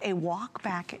kind of a walk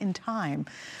back in time.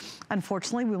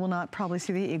 Unfortunately, we will not probably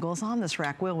see the Eagles on this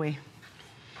rack, will we?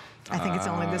 I think it's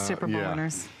only the Super Bowl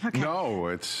winners. Okay. No,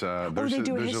 it's there's a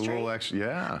little extra.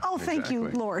 Yeah. Oh, thank you,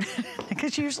 Lord.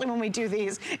 Because usually when we do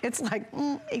these, it's like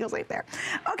Eagles ain't there.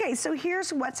 Okay, so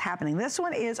here's what's happening. This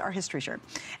one is our history shirt,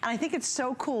 and I think it's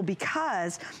so cool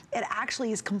because it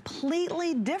actually is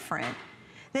completely different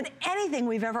than anything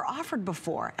we've ever offered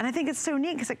before. And I think it's so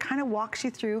neat because it kind of walks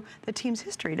you through the team's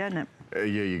history, doesn't it? Yeah,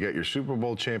 you get your Super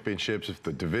Bowl championships,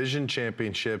 the division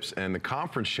championships, and the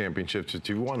conference championships if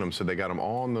you won them. So they got them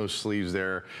all on those sleeves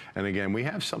there. And again, we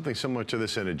have something similar to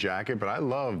this in a jacket, but I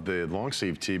love the long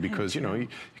sleeve tee because, you know, you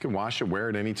can wash it, wear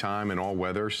it anytime in all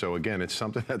weather. So again, it's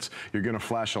something that's, you're going to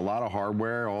flash a lot of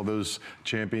hardware, all those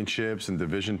championships and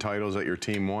division titles that your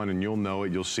team won, and you'll know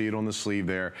it. You'll see it on the sleeve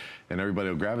there, and everybody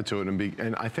will gravitate to it.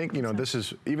 And I think, you know, this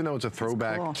is, even though it's a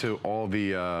throwback to all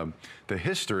the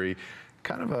history,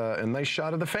 kind of a nice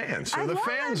shot of the fans. So the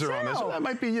fans are on this. So that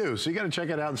might be you. So you got to check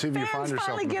it out and see if you find yourself.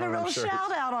 Finally get a real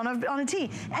shout out on a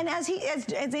tee. And as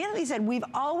Anthony said, we've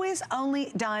always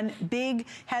only done big,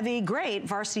 heavy, great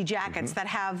varsity jackets that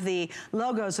have the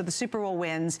logos of the Super Bowl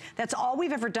wins. That's all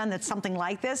we've ever done that's something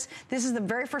like this. This is the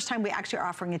very first time we actually are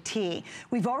offering a tee.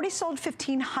 We've already sold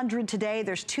 1,500 today.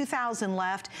 There's 2,000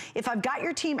 left. If I've got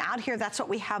your team out here, that's what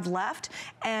we have left.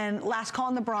 And last call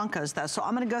on the Broncos, though. So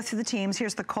I'm going to go through the teams.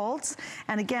 Here's the Colts.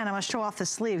 And again, I'm going to show off the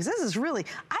sleeves. This is really,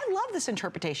 I love this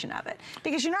interpretation of it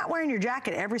because you're not wearing your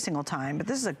jacket every single time, but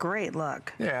this is a great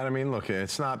look. Yeah, and I mean, look,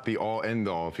 it's not the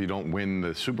all-end-all if you don't win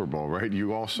the Super Bowl, right?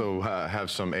 You also have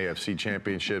some AFC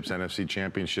championships, NFC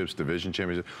championships, division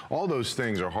championships. All those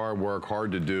things are hard work,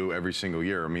 hard to do every single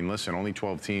year. I mean, listen, only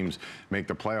 12 teams make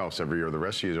the playoffs every year. The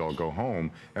rest of you all go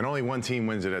home, and only one team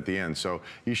wins it at the end. So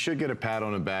you should get a pat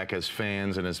on the back as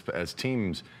fans and as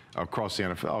teams across the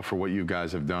NFL for what you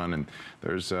guys have done. And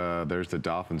there's the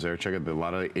Dolphins there. Check out a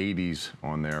lot of the 80s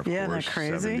on there, of course. Yeah, isn't that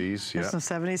crazy? 70s, yeah. Some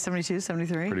 70s, 72,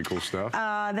 73. Pretty cool stuff.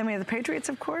 Then we have the Patriots,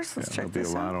 of course. Let's check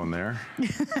this out. There'll be a lot on there.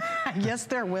 Yes,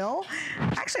 there will.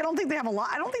 Actually, I don't think they have a lot.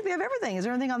 I don't think they have everything. Is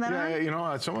there anything on that end? Yeah, you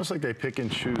know, it's almost like they pick and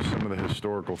choose some of the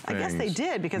historical things. I guess they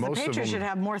did, because the Patriots should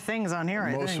have more things on here,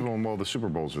 I think. Most of them, well, the Super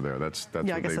Bowls are there. That's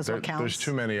yeah, I guess that's what counts. There's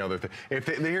too many other things.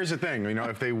 Here's the thing, you know,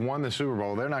 if they won the Super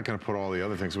Bowl, they're not going to put all the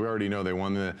other things. We already know they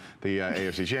won the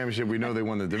AFC Championship. We know they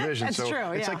won the division. That's so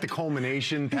true, it's like the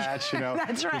culmination patch, you know.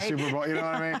 That's right. The Super Bowl, you know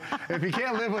what I mean? If you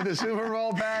can't live with the Super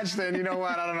Bowl patch, then you know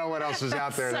what? I don't know what else is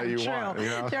out there that you want. You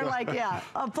know? They're like, yeah.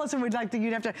 Plus, we'd like to,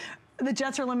 you'd have to. The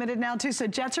Jets are limited now too, so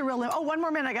Jets are real limited. Oh, one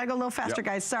more minute. I gotta go a little faster,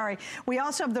 guys. Sorry. We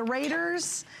also have the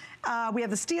Raiders. We have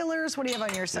the Steelers. What do you have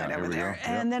on your side over there?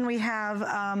 And then we have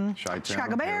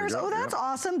Chicago Bears. Oh, that's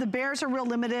awesome. The Bears are real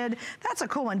limited. That's a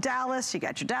cool one. Dallas. You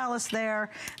got your Dallas there.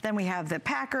 Then we have the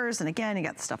Packers. And again, you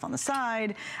got the stuff on the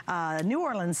side. New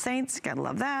Orleans Saints. Gotta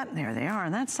love that. There they are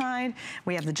on that side.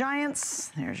 We have the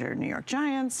Giants. There's your New York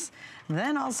Giants.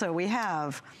 Then also we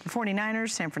have the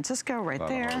 49ers, San Francisco, right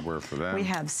there. Hardware for them. We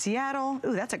have Seattle.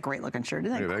 Ooh, that's a great looking shirt.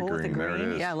 Isn't that cool with the green? There it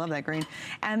is. Yeah, I love that green.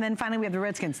 And then finally we have the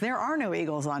Redskins. There are no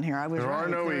Eagles on here. I was right. There are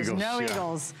no There's Eagles. No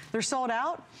Eagles. They're sold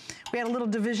out. We had a little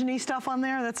division-y stuff on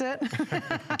there. That's it.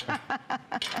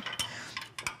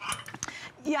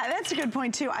 Yeah, that's a good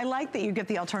point, too. I like that you get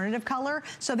the alternative color.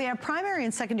 So they have primary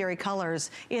and secondary colors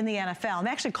in the NFL. And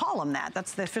they actually call them that.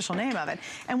 That's the official name of it.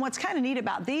 And what's kind of neat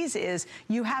about these is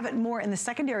you have it more in the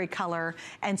secondary color.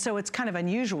 And so it's kind of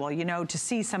unusual, you know, to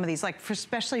see some of these, like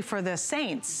especially for the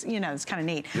Saints, you know, it's kind of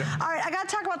neat. Yeah. All right, I got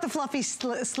to talk about the fluffy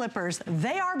slippers.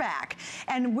 They are back.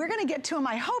 And we're going to get to them,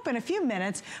 I hope, in a few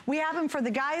minutes. We have them for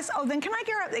the guys. Oh, then can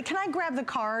I grab the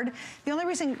card? The only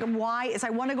reason why is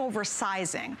I want to go over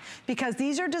sizing, because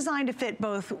these are designed to fit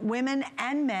both women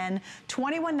and men.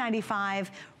 $21.95.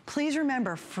 Please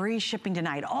remember, free shipping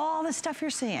tonight. All the stuff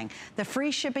you're seeing, the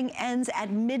free shipping ends at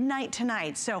midnight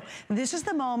tonight. So this is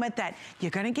the moment that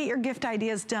you're gonna get your gift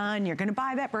ideas done. You're gonna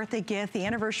buy that birthday gift, the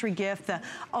anniversary gift, the,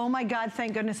 oh my God,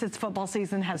 thank goodness it's football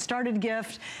season has started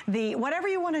gift, the whatever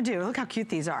you wanna do. Look how cute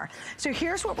these are. So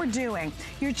here's what we're doing.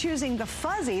 You're choosing the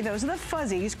fuzzy, those are the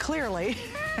fuzzies, clearly,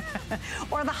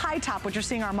 or the high top, which you're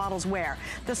seeing our models wear.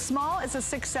 The small is a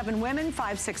 6'7" women,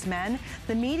 5'6" men.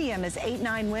 The medium is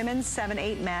 8'9" women,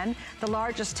 7'8" men. The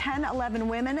large is 10-11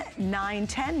 women,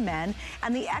 9-10 men,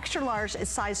 and the extra large is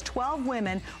size 12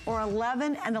 women or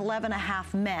 11 and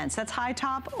 11.5 men. So that's high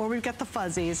top, or we've got the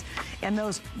fuzzies, and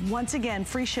those, once again,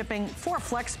 free shipping for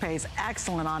flex pays.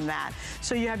 Excellent on that.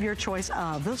 So you have your choice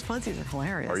of those fuzzies are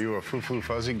hilarious. Are you a foo-foo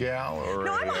fuzzy gal? Or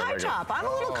no, I'm a high top. I'm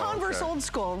a little Converse old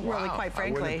school, really, quite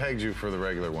frankly. I wouldn't have pegged you for the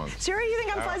regular ones. Siri, you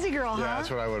think I'm fuzzy girl, huh? Yeah,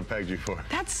 that's what I would have pegged you for.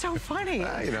 That's so funny.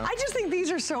 You know. I just think these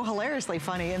are so hilariously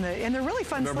funny, and they're really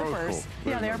fun slippers. Both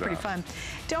cool. Yeah, they are pretty fun.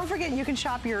 Don't forget, you can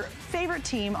shop your favorite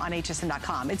team on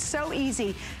hsn.com. It's so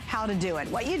easy how to do it.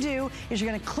 What you do is you're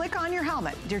going to click on your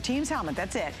helmet, your team's helmet,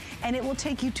 that's it, and it will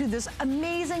take you to this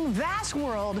amazing, vast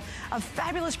world of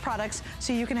fabulous products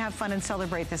so you can have fun and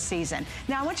celebrate this season.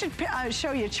 Now, I want you to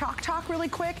show you Chalk Talk really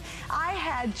quick. I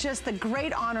had just the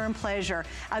great honor and pleasure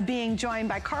of being joined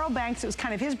by Carl Banks. It was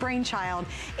kind of his brainchild,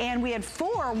 and we had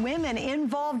 4 women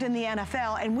involved in the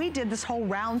NFL, and we did this whole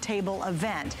roundtable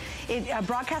event. It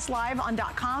broadcast live on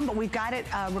 .com, but we've got it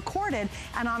recorded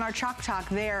and on our Chalk Talk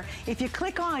there. If you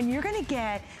click on, you're going to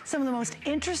get some of the most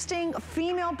interesting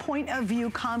female point of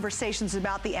view conversations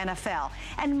about the NFL,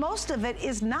 and most of it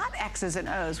is not X's and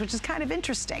O's, which is kind of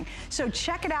interesting. So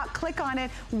check it out, click on it,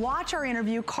 watch our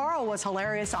interview. Carl was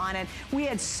hilarious on it. We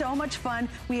had so much fun.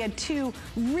 We had 2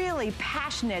 really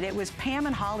passionate, it was Pam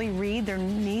and Holly Reed, their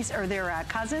niece or their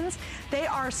cousins. They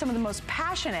are some of the most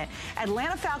passionate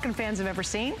Atlanta Falcon fans I've ever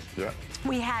seen. Yeah.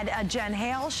 We had Jen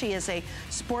Hale. She is a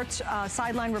sports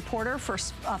sideline reporter for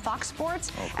Fox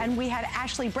Sports. Oh, cool. And we had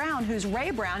Ashley Brown, who's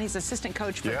Ray Brown. He's assistant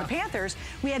coach for the Panthers.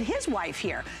 We had his wife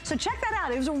here. So check that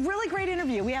out. It was a really great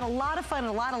interview. We had a lot of fun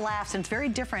and a lot of laughs, and it's very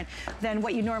different than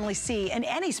what you normally see in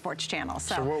any sports channel.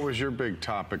 So what was your big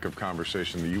topic of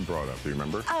conversation that you brought up? Do you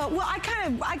remember? Well, I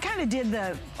kind of did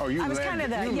the. Oh, you. I was kind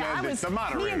of the. Yeah, I was the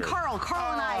moderator. Me and Carl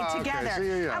and I together.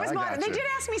 Okay. So, I was I they did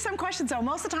ask me some questions, though.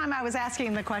 Most of the time, I was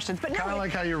asking the questions, but no. Kind of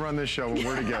like how you run this show when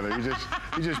we're together.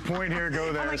 You just point here,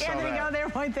 go there. I'm like, Anthony, go there,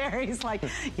 point there. He's like,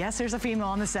 yes, there's a female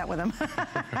on the set with him.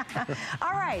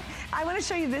 All right, I want to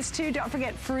show you this too. Don't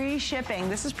forget free shipping.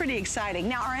 This is pretty exciting.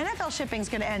 Now, our NFL shipping is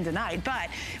going to end tonight, but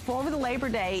for over the Labor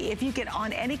Day, if you get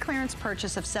on any clearance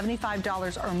purchase of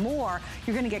 $75 or more,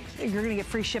 you're going to get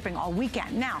free shipping all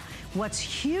weekend. Now, what's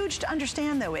huge to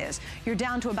understand though is you're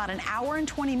down to about an hour and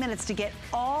 20 minutes to get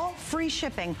all free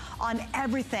shipping on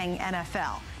everything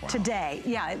NFL. Wow. Today.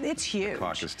 Yeah, it's huge. The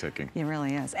clock is ticking. It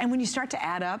really is. And when you start to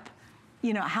add up,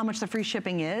 you know, how much the free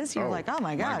shipping is, you're like, oh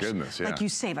my gosh. My goodness, yeah. Like you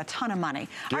save a ton of money.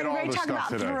 Get Are you ready to talk about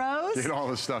today. throws? Get all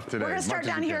the stuff today. We're going to start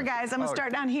down here, guys. I'm going to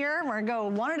start down here. We're going to go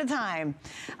one at a time.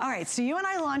 All right, so you and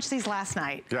I launched these last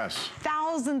night. Yes.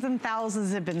 Thousands and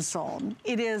thousands have been sold.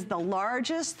 It is the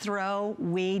largest throw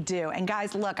we do. And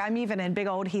guys, look, I'm even in big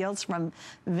old heels from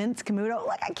Vince Camuto.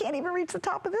 Like, I can't even reach the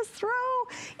top of this throw.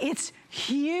 It's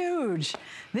huge.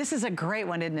 This is a great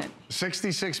one, isn't it?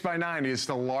 66 by 90. It's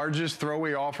the largest throw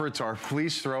we offer. It's our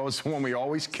fleece throw. It's the one we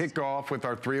always kick off with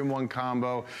our 3-in-1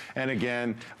 combo. And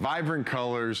again, vibrant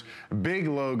colors, big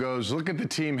logos. Look at the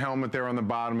team helmet there on the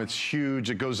bottom. It's huge.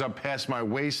 It goes up past my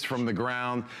waist from the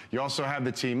ground. You also have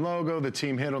the team logo, the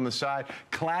team hit on the side.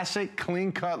 Classic,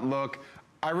 clean-cut look.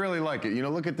 I really like it. You know,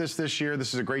 look at this year.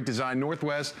 This is a great design.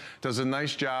 Northwest does a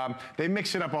nice job. They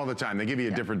mix it up all the time. They give you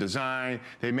a different design.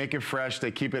 They make it fresh.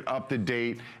 They keep it up to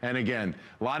date. And again,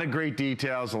 a lot of great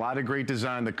details, a lot of great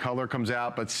design. The color comes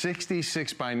out, but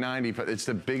 66 by 90, it's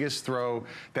the biggest throw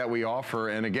that we offer.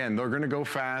 And again, they're going to go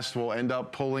fast. We'll end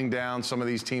up pulling down some of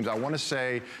these teams. I want to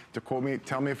say, to quote me,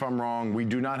 tell me if I'm wrong, we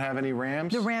do not have any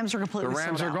Rams. The Rams are completely sold out. The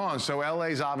Rams are gone. So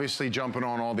LA's obviously jumping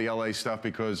on all the LA stuff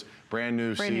because brand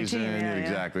new season.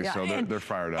 Exactly. Yeah. So they're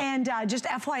fired up. And just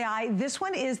FYI, this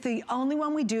one is the only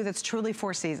one we do that's truly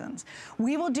 4 seasons.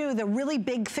 We will do the really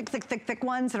big, thick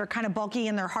ones that are kind of bulky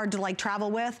and they're hard to like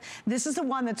travel with. This is the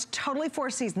one that's totally 4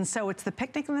 seasons. So it's the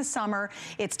picnic in the summer.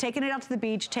 It's taking it out to the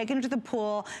beach, taking it to the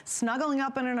pool, snuggling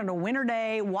up in it on a winter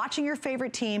day, watching your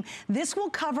favorite team. This will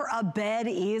cover a bed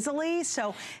easily.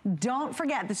 So don't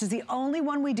forget, this is the only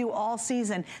one we do all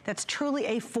season that's truly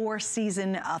a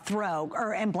 4-season throw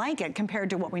and blanket compared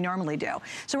to what we normally do.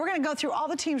 So we're going to go through all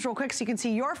the teams real quick so you can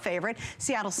see your favorite.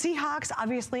 Seattle Seahawks,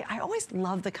 obviously. I always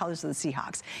love the colors of the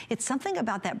Seahawks. It's something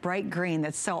about that bright green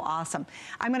that's so awesome.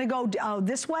 I'm going to go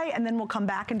this way, and then we'll come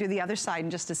back and do the other side in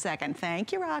just a second.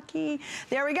 Thank you, Rocky.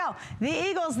 There we go. The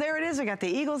Eagles, there it is. We got the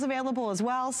Eagles available as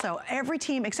well. So every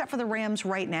team, except for the Rams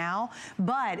right now,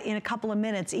 but in a couple of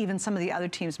minutes, even some of the other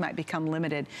teams might become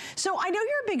limited. So I know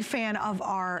you're a big fan of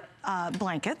our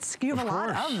blankets. You have a lot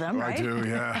of them, right? I do,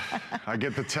 yeah. I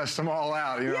get to test them all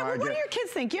out. You know, what do your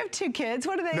kids think? You have 2 kids.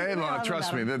 What do they? They love.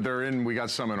 Trust me, they're in. We got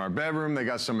some in our bedroom. They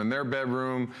got some in their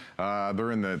bedroom.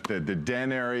 They're in the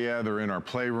den area. They're in our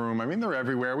playroom. I mean, they're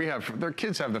everywhere. Their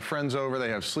kids have the friends over. They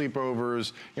have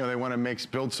sleepovers. You know, they want to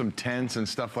build some tents and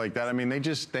stuff like that. I mean,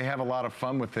 they have a lot of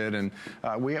fun with it, and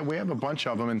we have a bunch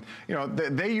of them. And you know,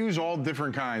 they use all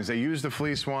different kinds. They use the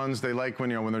fleece ones. They like when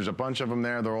there's a bunch of them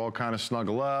there. They're all kind of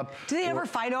snuggle up. up. Do they ever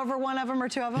fight over one of them or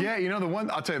two of them? Yeah, you know,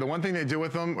 I'll tell you, the one thing they do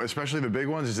with them, especially the big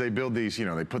ones, is they build these, you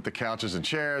know, they put the couches and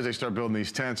chairs, they start building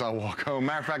these tents. I'll walk home.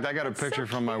 Matter of fact, I got a picture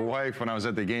from my wife when I was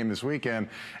at the game this weekend,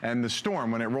 and the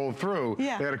storm, when it rolled through, they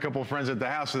had a couple of friends at the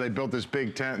house, so they built this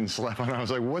big tent and slept on it. I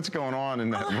was like, what's going on in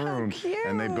that room? Cute.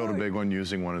 And they built a big one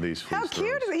using one of these fleece How cute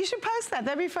throws. is it? You should post that.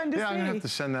 That'd be fun to see. Yeah, I'm going to have to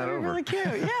send that over. Really cute.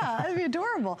 Yeah, that'd be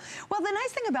adorable. Well, the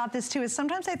nice thing about this, too, is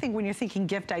sometimes I think when you're thinking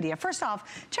gift idea, first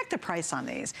off, check the price on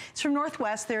these. It's from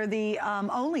Northwest. They're the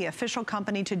only official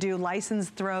company to do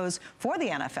licensed throws for the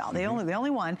NFL. The only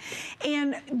one.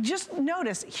 And just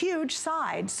notice, huge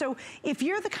side. So if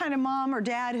you're the kind of mom or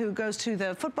dad who goes to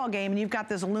the football game and you've got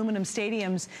those aluminum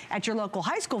stadiums at your local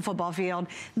high school football field,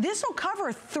 this will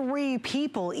cover 3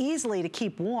 people easily to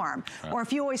keep warm. Right. Or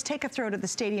if you always take a throw to the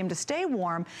stadium to stay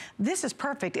warm, this is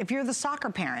perfect. If you're the soccer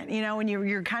parent, you know, and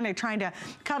you're kind of trying to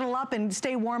cuddle up and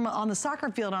stay warm on the soccer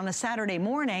field on a Saturday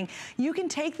morning, you can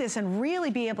take this and really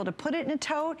be able to put it in a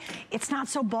tote. It's not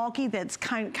so bulky that it's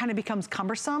kind of becomes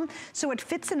cumbersome. So it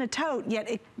fits in a tote, yet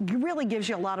it really gives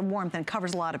you a lot of warmth and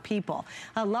covers a lot of people.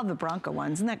 I love the Bronco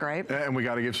ones. Isn't that great? And we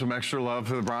got to give some extra love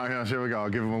to the Broncos. Here we go. I'll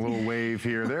give them a little wave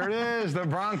here. There it is, the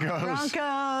Broncos.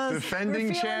 Broncos.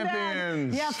 Defending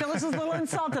champions. That. Yeah, Phyllis was a little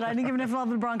insulted. I didn't give enough love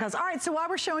to the Broncos. All right, so while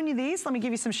we're showing you these, let me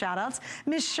give you some shout outs.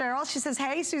 Miss Cheryl, she says,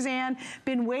 hey, Suzanne,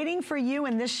 been waiting for you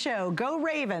in this show. Go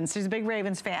Ravens. She's a big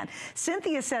Ravens fan.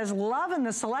 Cynthia says, loving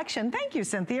the selection. Thank you,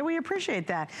 Cynthia. We appreciate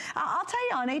that. I'll tell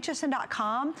you, on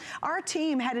hsn.com, our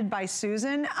team headed by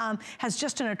Susan has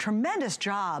just done a tremendous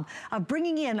job of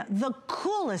bringing in the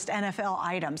coolest NFL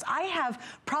items. I have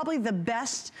probably the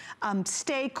best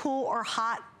stay cool or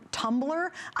hot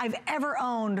tumbler I've ever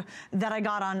owned that I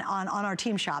got on our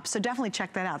team shop. So definitely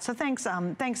check that out. So thanks,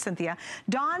 Cynthia.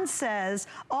 Dawn says,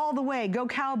 all the way, go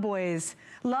Cowboys.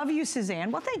 Love you, Suzanne.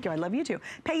 Well, thank you. I love you too.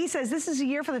 Peggy says, this is a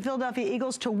year for the Philadelphia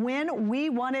Eagles to win. We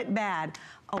want it bad.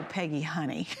 Oh, Peggy,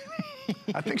 honey.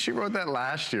 I think she wrote that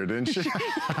last year, didn't she?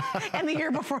 And the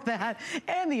year before that,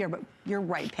 and the year, but you're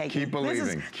right, Peggy. Keep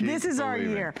believing. This is our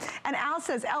year. And Al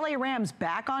says, LA Rams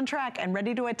back on track and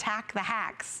ready to attack the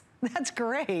Hacks. That's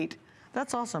great.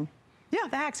 That's awesome. Yeah,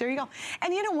 the Hacks, there you go.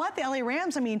 And you know what, the LA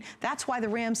Rams, I mean, that's why the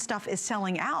Rams stuff is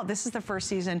selling out. This is the first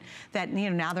season that, you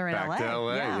know, now they're in Back to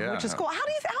LA, yeah. Which is cool. How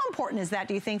important is that,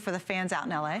 do you think, for the fans out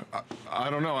in LA? I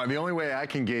don't know. The only way I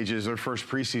can gauge is their first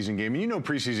preseason game. And you know,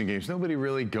 preseason games, nobody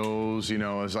really goes, you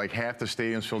know, it's like half the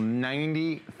stadiums fill.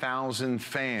 90,000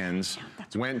 fans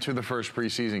went to the first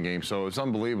preseason game. So it's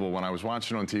unbelievable. When I was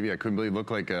watching on TV, I couldn't believe it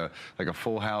looked like a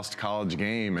full house college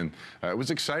game. And it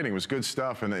was exciting. It was good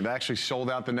stuff. And it actually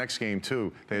sold out the next game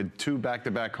too. They had 2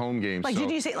 back-to-back home games. Like,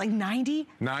 did you say like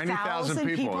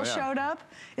 90,000 people showed up?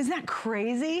 Isn't that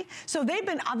crazy? So they've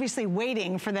been obviously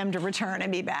waiting for them to return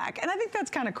and be back. And I think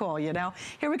that's kind of cool, you know?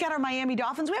 Here we got our Miami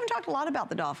Dolphins. We haven't talked a lot about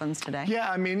the Dolphins today.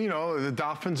 Yeah, I mean, you know, the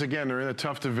Dolphins, again, they're in a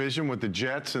tough division with the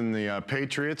Jets and the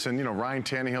Patriots. And, you know, Ryan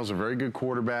Tannehill's a very good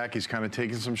quarterback. He's kind of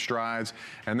taking some strides.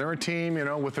 And they're a team, you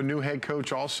know, with a new head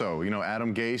coach also. You know,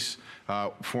 Adam Gase,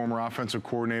 former offensive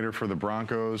coordinator for the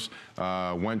Broncos,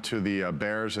 went to the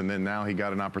Bears, and then now he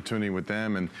got an opportunity with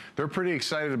them. And they're pretty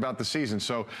excited about the season.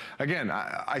 So, again,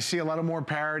 I see a lot of more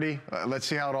parity. Let's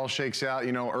see how it all shakes out.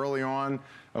 You know, early on,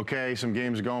 okay, some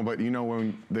games are going, but you know,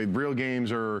 when the real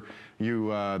games are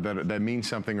that mean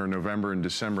something are November and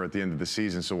December at the end of the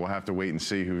season. So we'll have to wait and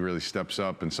see who really steps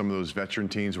up. And some of those veteran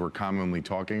teams we're commonly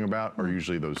talking about are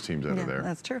usually those teams that are there.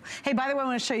 That's true. Hey, by the way, I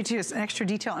want to show you too an extra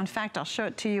detail. In fact, I'll show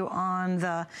it to you on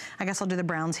the, I guess I'll do the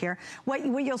Browns here. What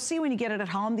you'll see when you get it at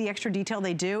home, the extra detail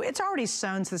they do, it's already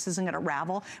sewn, so this isn't going to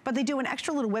ravel, but they do an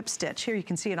extra little whip stitch. Here you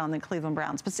can see it on the Cleveland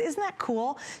Browns. But isn't that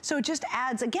cool? So it just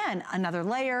adds, again, another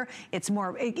layer. It's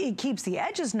more, it keeps the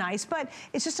edges nice, but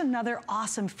it's just another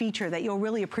awesome feature that you'll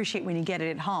really appreciate when you get it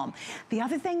at home. The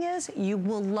other thing is, you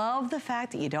will love the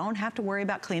fact that you don't have to worry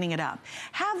about cleaning it up.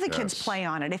 Have the kids play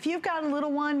on it. If you've got a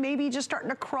little one, maybe just starting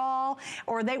to crawl,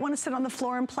 or they want to sit on the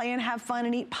floor and play and have fun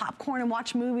and eat popcorn and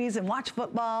watch movies and watch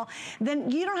football, then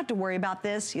you don't have to worry about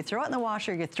this. You throw it in the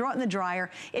washer, you throw it in the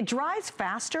dryer. It dries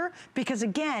faster because,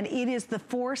 again, it is the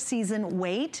 4-season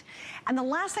weight. And the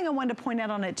last thing I wanted to point out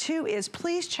on it, too, is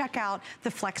please check out the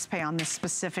FlexPay on this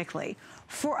specifically.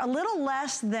 For a little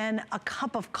less than a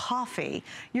cup of coffee,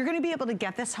 you're going to be able to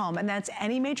get this home, and that's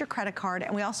any major credit card,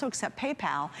 and we also accept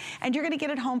PayPal, and you're going to get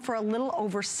it home for a little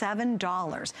over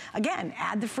 $7. Again,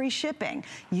 add the free shipping.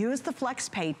 Use the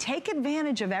FlexPay. Take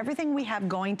advantage of everything we have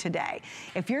going today.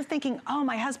 If you're thinking, oh,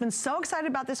 my husband's so excited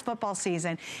about this football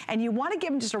season, and you want to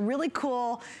give him just a really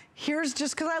cool, here's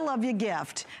just because I love you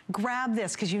gift, grab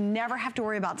this, because you never have to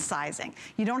worry about sizing.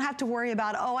 You don't have to worry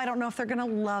about, oh, I don't know if they're going to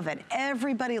love it.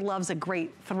 Everybody loves a great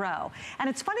straight throw. And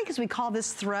it's funny because we call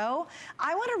this throw.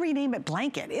 I want to rename it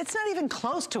blanket. It's not even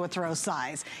close to a throw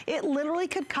size. It literally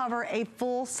could cover a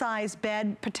full-size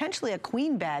bed, potentially a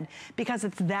queen bed, because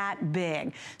it's that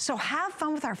big. So have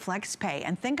fun with our flex pay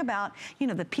and think about, you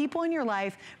know, the people in your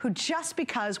life who just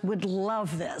because would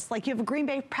love this. Like you have a Green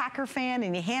Bay Packer fan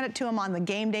and you hand it to them on the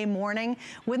game day morning.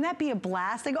 Wouldn't that be a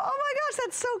blast? They go, oh my gosh,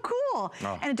 that's so cool.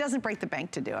 Oh. And it doesn't break the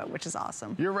bank to do it, which is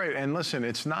awesome. You're right. And listen,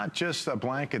 it's not just a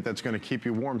blanket that's going to keep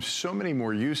you warm. So many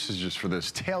more usages for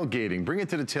this. Tailgating. Bring it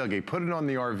to the tailgate. Put it on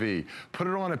the RV. Put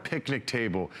it on a picnic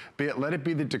table. Let it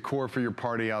be the decor for your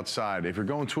party outside. If you're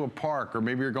going to a park or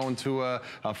maybe you're going to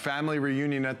a family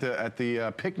reunion at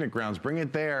the picnic grounds, bring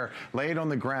it there. Lay it on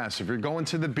the grass. If you're going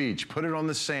to the beach, put it on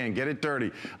the sand. Get it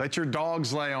dirty. Let your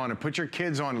dogs lay on it. Put your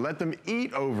kids on it. Let them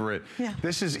eat over it. Yeah.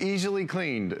 This is easily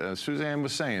cleaned. Suzanne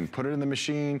was saying, put it in the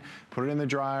machine, put it in the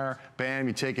dryer, bam,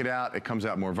 you take it out. It comes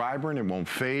out more vibrant. It won't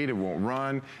fade. It won't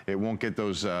run. It won't get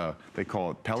those, they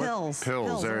call it pellets?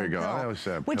 Pills. There you go. I always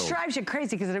said Which drives you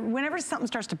crazy because whenever something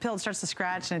starts to pill, it starts to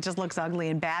scratch and it just looks ugly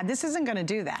and bad. This isn't going to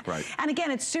do that. Right. And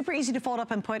again, it's super easy to fold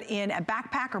up and put in a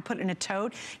backpack or put in a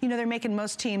tote. You know, they're making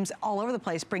most teams all over the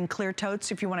place bring clear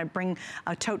totes. If you want to bring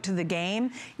a tote to the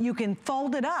game, you can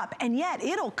fold it up and yet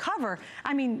it'll cover.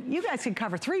 I mean, you guys could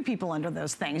cover 3 people under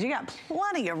those things. You got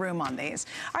plenty of room on these.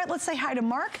 All right, let's say hi to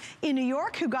Mark in New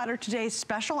York who got her today's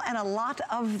special and a lot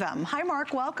of them. Hi,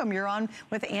 Mark. Welcome. You're on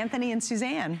with Anthony and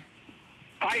Suzanne.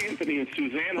 Hi, Anthony and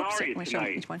Suzanne. How are you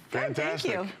tonight? Good, thank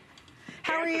you.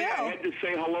 How are you? I had to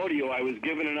say hello to you. I was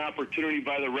given an opportunity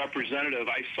by the representative.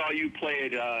 I saw you play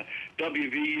at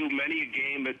WVU, many a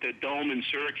game at the Dome in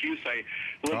Syracuse. I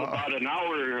live about an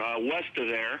hour west of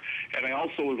there, and I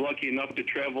also was lucky enough to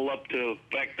travel up to,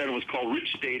 back then it was called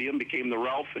Rich Stadium, became the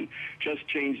Ralph, and just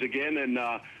changed again, and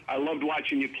I loved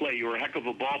watching you play. You were a heck of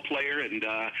a ball player, and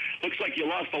looks like you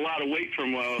lost a lot of weight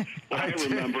from what I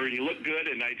remember. You look good,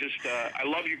 and I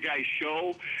love your guys'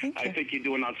 show. I think you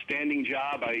do an outstanding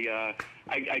job.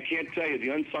 I can't tell you, the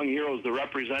unsung heroes, the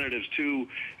representatives too,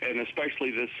 and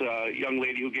especially this young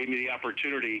lady who gave me the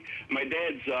opportunity. My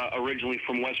dad's originally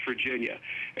from West Virginia,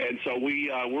 and so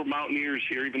we're mountaineers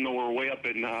here, even though we're way up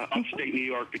in upstate New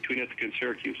York between Ithaca and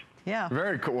Syracuse. Yeah.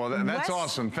 Very cool. Well, that's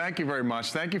awesome. Thank you very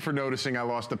much. Thank you for noticing I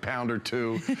lost a pound or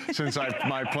 2 since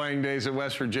my playing days at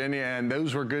West Virginia, and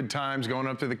those were good times going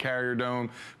up to the Carrier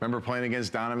Dome. Remember playing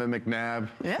against Donovan McNabb,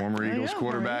 former Eagles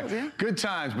quarterback. Good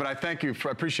times, but I thank you. I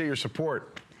appreciate your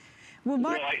support. Well,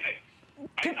 Mark,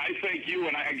 I thank you,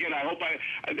 and again, I hope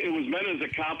it was meant as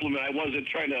a compliment. I wasn't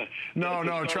trying to.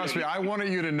 No, trust me. I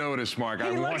wanted you to notice, Mark.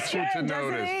 I want you to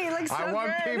notice. I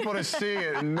want people to see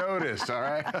it and notice. All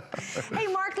right. Hey,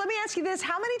 Mark, let me ask you this: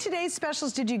 how many today's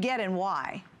specials did you get, and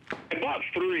why? I bought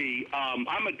 3.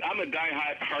 I'm a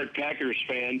die-hard Packers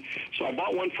fan, so I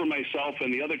bought one for myself,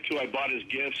 and the other 2 I bought as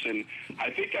gifts. And I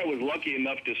think I was lucky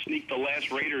enough to sneak the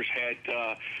last Raiders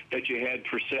hat that you had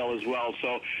for sale as well.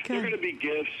 So they're going to be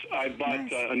gifts. I bought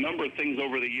a number of things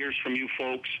over the years from you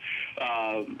folks,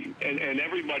 and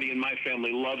everybody in my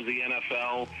family loves the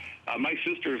NFL. My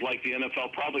sisters like the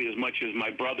NFL probably as much as my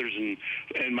brothers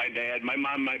and my dad. My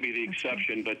mom might be the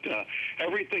exception, but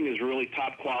everything is really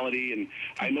top quality. And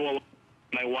I know a lot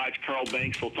when I watch Carl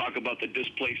Banks, will talk about the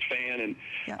displaced fan. And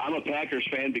I'm a Packers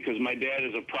fan because my dad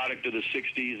is a product of the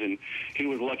 60s, and he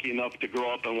was lucky enough to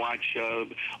grow up and watch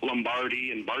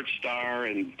Lombardi and Bart Starr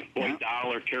and Boyd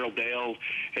Dollar, Carroll Dale,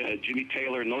 Jimmy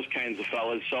Taylor, and those kinds of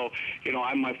fellas. So, you know,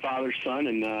 I'm my father's son,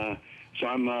 and so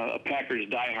I'm a Packers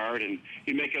diehard, and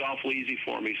you make it awful easy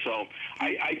for me. So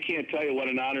I can't tell you what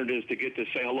an honor it is to get to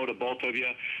say hello to both of you.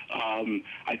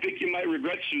 I think you might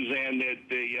regret, Suzanne, that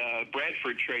the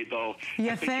Bradford trade, though.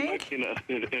 You I think? You might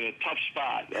be in a tough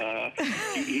spot.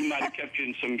 He might have kept you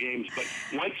in some games, but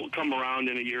Wentz will come around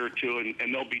in a year or 2,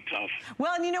 and they'll be tough.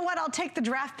 Well, and you know what? I'll take the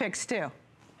draft picks, too.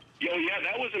 Yeah,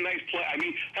 that was a nice play. I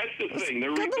mean, that's the thing. They're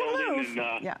rebuilding,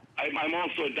 and I'm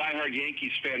also a diehard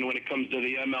Yankees fan when it comes to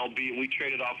the MLB, and we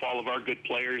traded off all of our good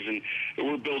players, and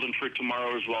we're building for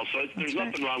tomorrow as well. So there's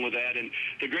nothing wrong with that. And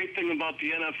the great thing about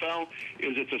the NFL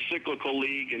is it's a cyclical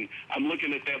league, and I'm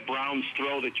looking at that Browns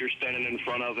throw that you're standing in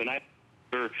front of, and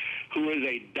who is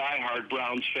a diehard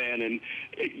Browns fan, and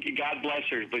God bless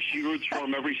her, but she roots for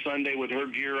them every Sunday with her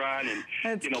gear on,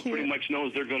 and pretty much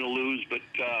knows they're going to lose. But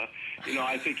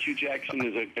I think Hugh Jackson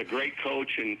is a great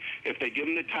coach, and if they give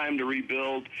him the time to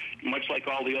rebuild, much like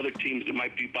all the other teams that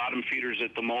might be bottom feeders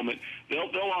at the moment, they'll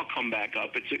all come back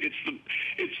up.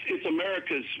 It's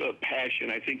America's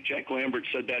passion. I think Jack Lambert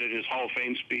said that in his Hall of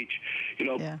Fame speech.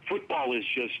 Football is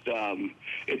just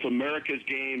it's America's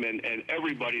game, and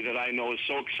everybody that I know is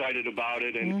so excited about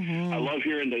it, and I love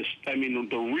hearing this. I mean,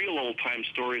 the real old-time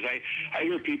stories. I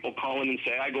hear people calling and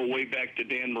say, I go way back to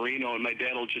Dan Marino, and my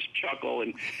dad will just chuckle,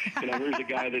 and, here's a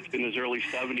guy that's in his early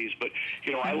 70s. But,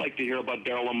 I like to hear about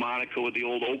Darryl LaMonica with the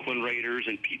old Oakland Raiders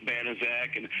and Pete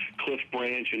Banaszak and Cliff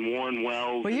Branch and Warren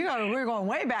Wells. Well, we're going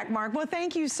way back, Mark. Well,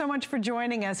 thank you so much for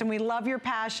joining us, and we love your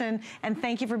passion, and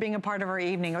thank you for being a part of our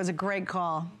evening. It was a great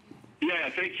call.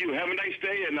 Yeah, thank you. Have a nice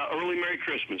day and early Merry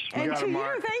Christmas. And to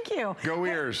you, thank you. Go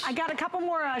Ears. I got a couple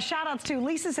more shout-outs, too.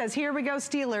 Lisa says, here we go,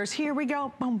 Steelers. Here we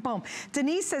go. Boom, boom.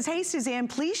 Denise says, hey, Suzanne,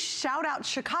 please shout out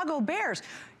Chicago Bears.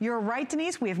 You're right,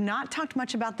 Denise. We have not talked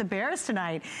much about the Bears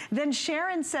tonight. Then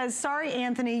Sharon says, sorry,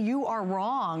 Anthony, you are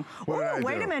wrong.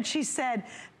 Wait a minute. She said,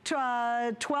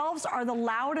 12s are the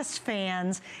loudest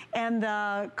fans, and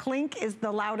the Clink is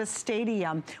the loudest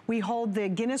stadium. We hold the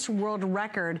Guinness World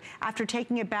Record after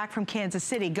taking it back from Kansas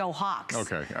City. Go Hawks.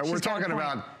 Okay, we're talking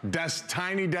about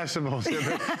tiny decibels.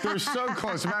 They're so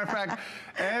close. As a matter of fact,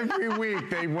 every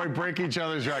week they break each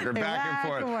other's record back and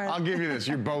forth. I'll give you this.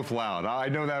 You're both loud. I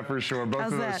know that for sure.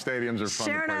 Both of those stadiums are fun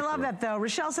Sharon, to play I love that, though.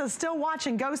 Rochelle says, still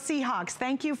watching. Go Seahawks.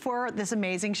 Thank you for this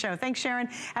amazing show. Thanks, Sharon.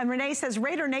 And Renee says,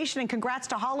 Raider Nation, and congrats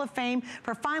to Hall of Fame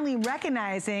for finally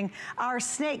recognizing our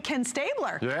snake, Ken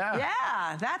Stabler. Yeah.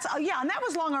 Yeah, and that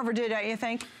was long overdue, don't you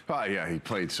think? Oh, yeah, he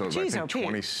played I think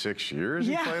 26 years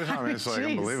he played. I mean, it's like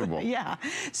unbelievable. Yeah,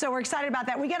 so we're excited about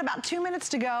that. We got about 2 minutes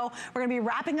to go. We're gonna be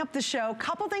wrapping up the show.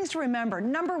 Couple things to remember.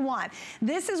 Number one,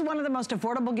 this is one of the most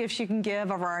affordable gifts you can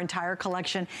give of our entire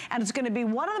collection, and it's gonna be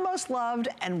one of the most loved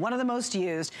and one of the most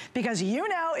used, because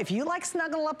if you like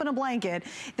snuggle up in a blanket,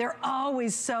 they're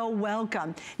always so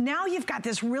welcome. Now you've got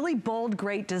this really bold,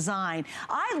 great design.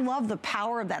 I love the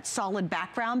power of that solid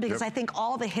background, because I think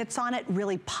all the hits on it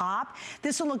really pop.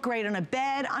 This will look great on a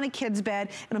bed, on a kid's bed.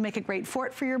 It'll make a great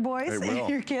fort for your boys and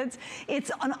your kids.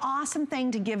 It's an awesome thing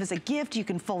to give as a gift. You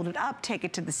can fold it up, take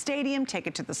it to the stadium, take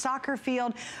it to the soccer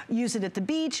field, use it at the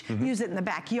beach, use it in the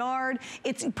backyard.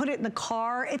 Put it in the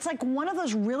car. It's like one of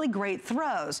those really great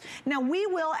throws. Now we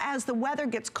will, as the weather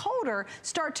gets colder,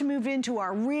 start to move into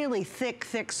our really thick,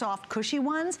 soft, cushy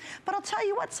ones. But I'll tell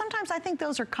you what, sometimes I think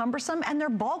those are cumbersome and they're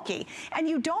bulky. And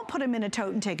you don't put them in a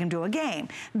tote and take them to a game.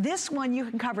 This one, you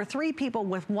can cover 3 people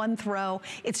with one throw.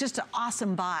 It's just an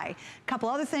awesome buy. A couple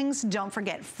other things, don't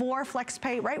forget, 4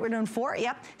 FlexPay, right? We're doing 4,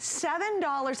 yep.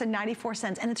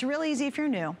 $7.94, and it's really easy if you're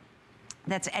new.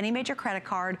 That's any major credit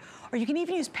card, or you can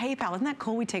even use PayPal. Isn't that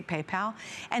cool? We take PayPal.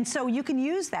 And so you can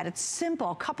use that. It's simple.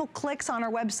 A couple clicks on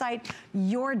our website,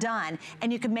 you're done.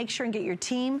 And you can make sure and get your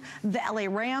team. The LA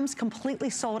Rams completely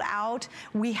sold out.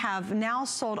 We have now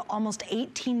sold almost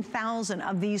 18,000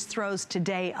 of these throws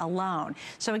today alone.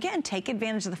 So again, take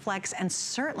advantage of the Flex, and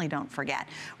certainly don't forget,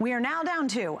 we are now down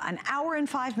to an hour and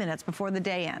 5 minutes before the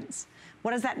day ends.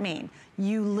 What does that mean?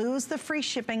 You lose the free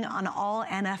shipping on all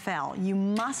NFL. You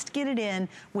must get it in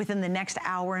within the next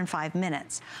hour and 5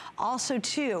 minutes. Also,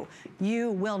 too,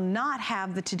 you will not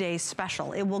have the today's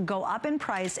special. It will go up in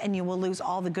price, and you will lose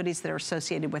all the goodies that are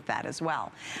associated with that as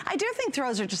well. I do think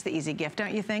throws are just the easy gift,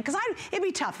 don't you think? Because it'd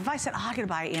be tough if I said, I'm going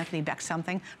to buy Anthony Beck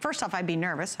something. First off, I'd be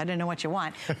nervous. I didn't know what you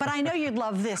want. But I know you'd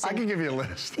love this. I can give you a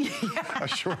list. A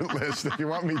short list if you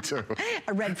want me to.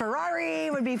 A red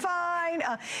Ferrari would be fine.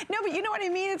 No, but you know what I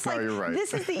mean? It's like, you're right.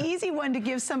 This is the easy one to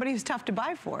give somebody who's tough to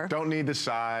buy for. Don't need the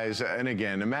size. And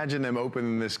again, imagine them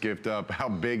opening this gift up, how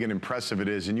big and impressive it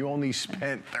is, and you only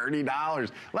spent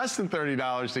 $30, less than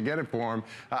 $30 to get it for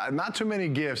them. Not too many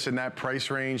gifts in that price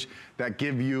range that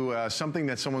give you something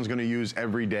that someone's going to use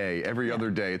every day, every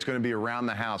other day. It's going to be around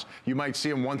the house. You might see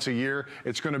them once a year.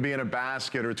 It's going to be in a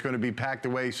basket, or it's going to be packed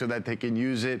away so that they can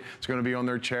use it. It's going to be on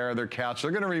their chair, their couch.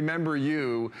 They're going to remember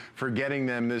you for getting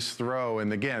them this throw.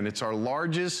 And again, it's our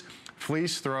largest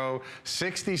fleece throw,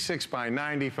 66 by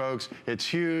 90, folks. It's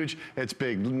huge. It's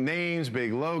big names,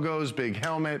 big logos, big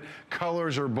helmet.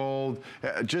 Colors are bold.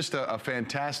 Just a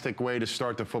fantastic way to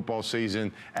start the football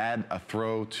season. Add a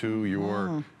throw to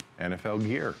your NFL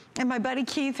gear. And my buddy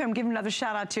Keith, who I'm giving another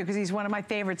shout out to because he's one of my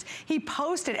favorites, he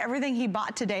posted everything he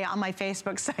bought today on my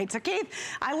Facebook site. So Keith,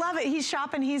 I love it. He's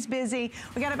shopping, he's busy.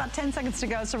 We got about 10 seconds to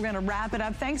go, so we're gonna wrap it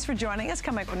up. Thanks for joining us.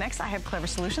 Come back next. I have Clever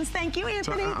Solutions. Thank you,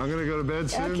 Anthony. So I'm gonna go to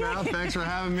bed soon now. Thanks for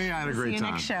having me. I had a great time. See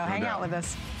you next show. Hang out with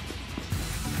us.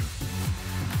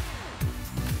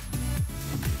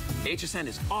 HSN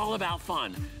is all about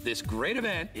fun. This great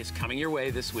event is coming your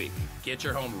way this week. Get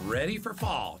your home ready for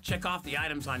fall. Check off the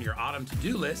items on your autumn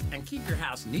to-do list and keep your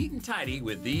house neat and tidy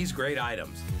with these great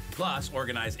items. Plus,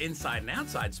 organize inside and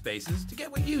outside spaces to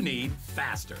get what you need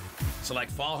faster.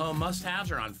 Select fall home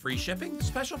must-haves are on free shipping,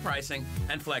 special pricing,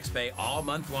 and FlexPay all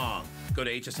month long. Go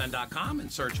to hsn.com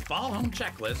and search Fall Home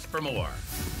Checklist for more.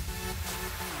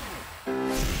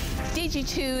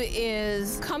 DG2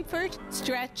 is comfort,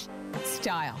 stretch,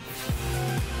 style.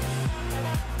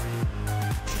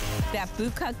 That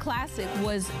bootcut classic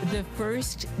was the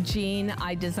first jean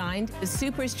I designed. The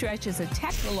Super Stretch is a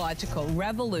technological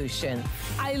revolution.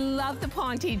 I love the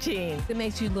Ponte jean. It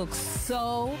makes you look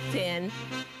so thin.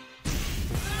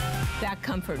 That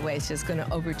comfort waist is going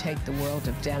to overtake the world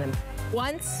of denim.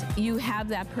 Once you have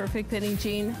that perfect fitting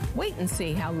jean, wait and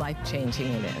see how life-changing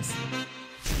it is.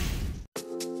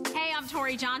 Hey, I'm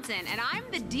Tori Johnson, and I'm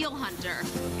the Deal Hunter.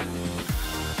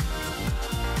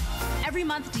 Every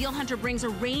month, Deal Hunter brings a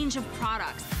range of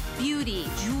products. Beauty,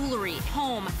 jewelry,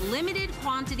 home, limited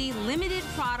quantity, limited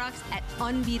products at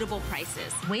unbeatable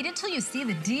prices. Wait until you see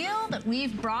the deal that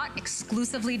we've brought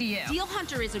exclusively to you. Deal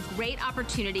Hunter is a great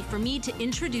opportunity for me to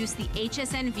introduce the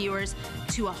HSN viewers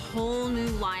to a whole new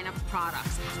line of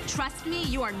products. Trust me,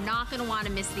 you are not going to want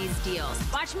to miss these deals.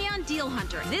 Watch me on Deal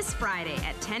Hunter this Friday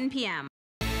at 10 p.m.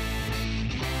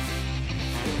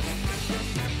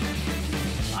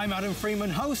 I'm Adam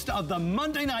Freeman, host of the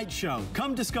Monday Night Show.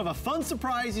 Come discover fun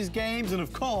surprises, games, and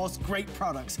of course, great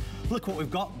products. Look what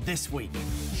we've got this week.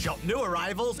 Shop new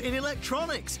arrivals in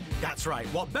electronics. That's right,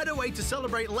 what better way to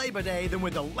celebrate Labor Day than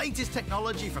with the latest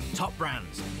technology from top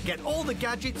brands. Get all the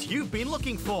gadgets you've been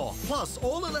looking for. Plus,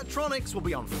 all electronics will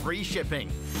be on free shipping.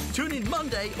 Tune in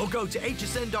Monday or go to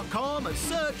hsn.com and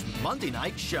search Monday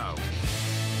Night Show.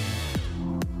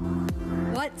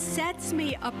 What sets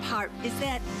me apart is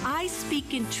that I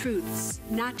speak in truths,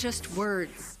 not just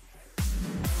words.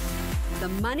 The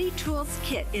Money Tools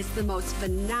Kit is the most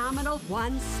phenomenal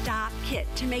one-stop kit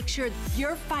to make sure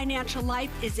your financial life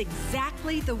is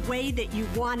exactly the way that you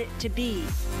want it to be.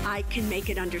 I can make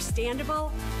it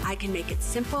understandable, I can make it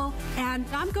simple, and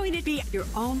I'm going to be your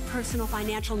own personal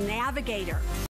financial navigator.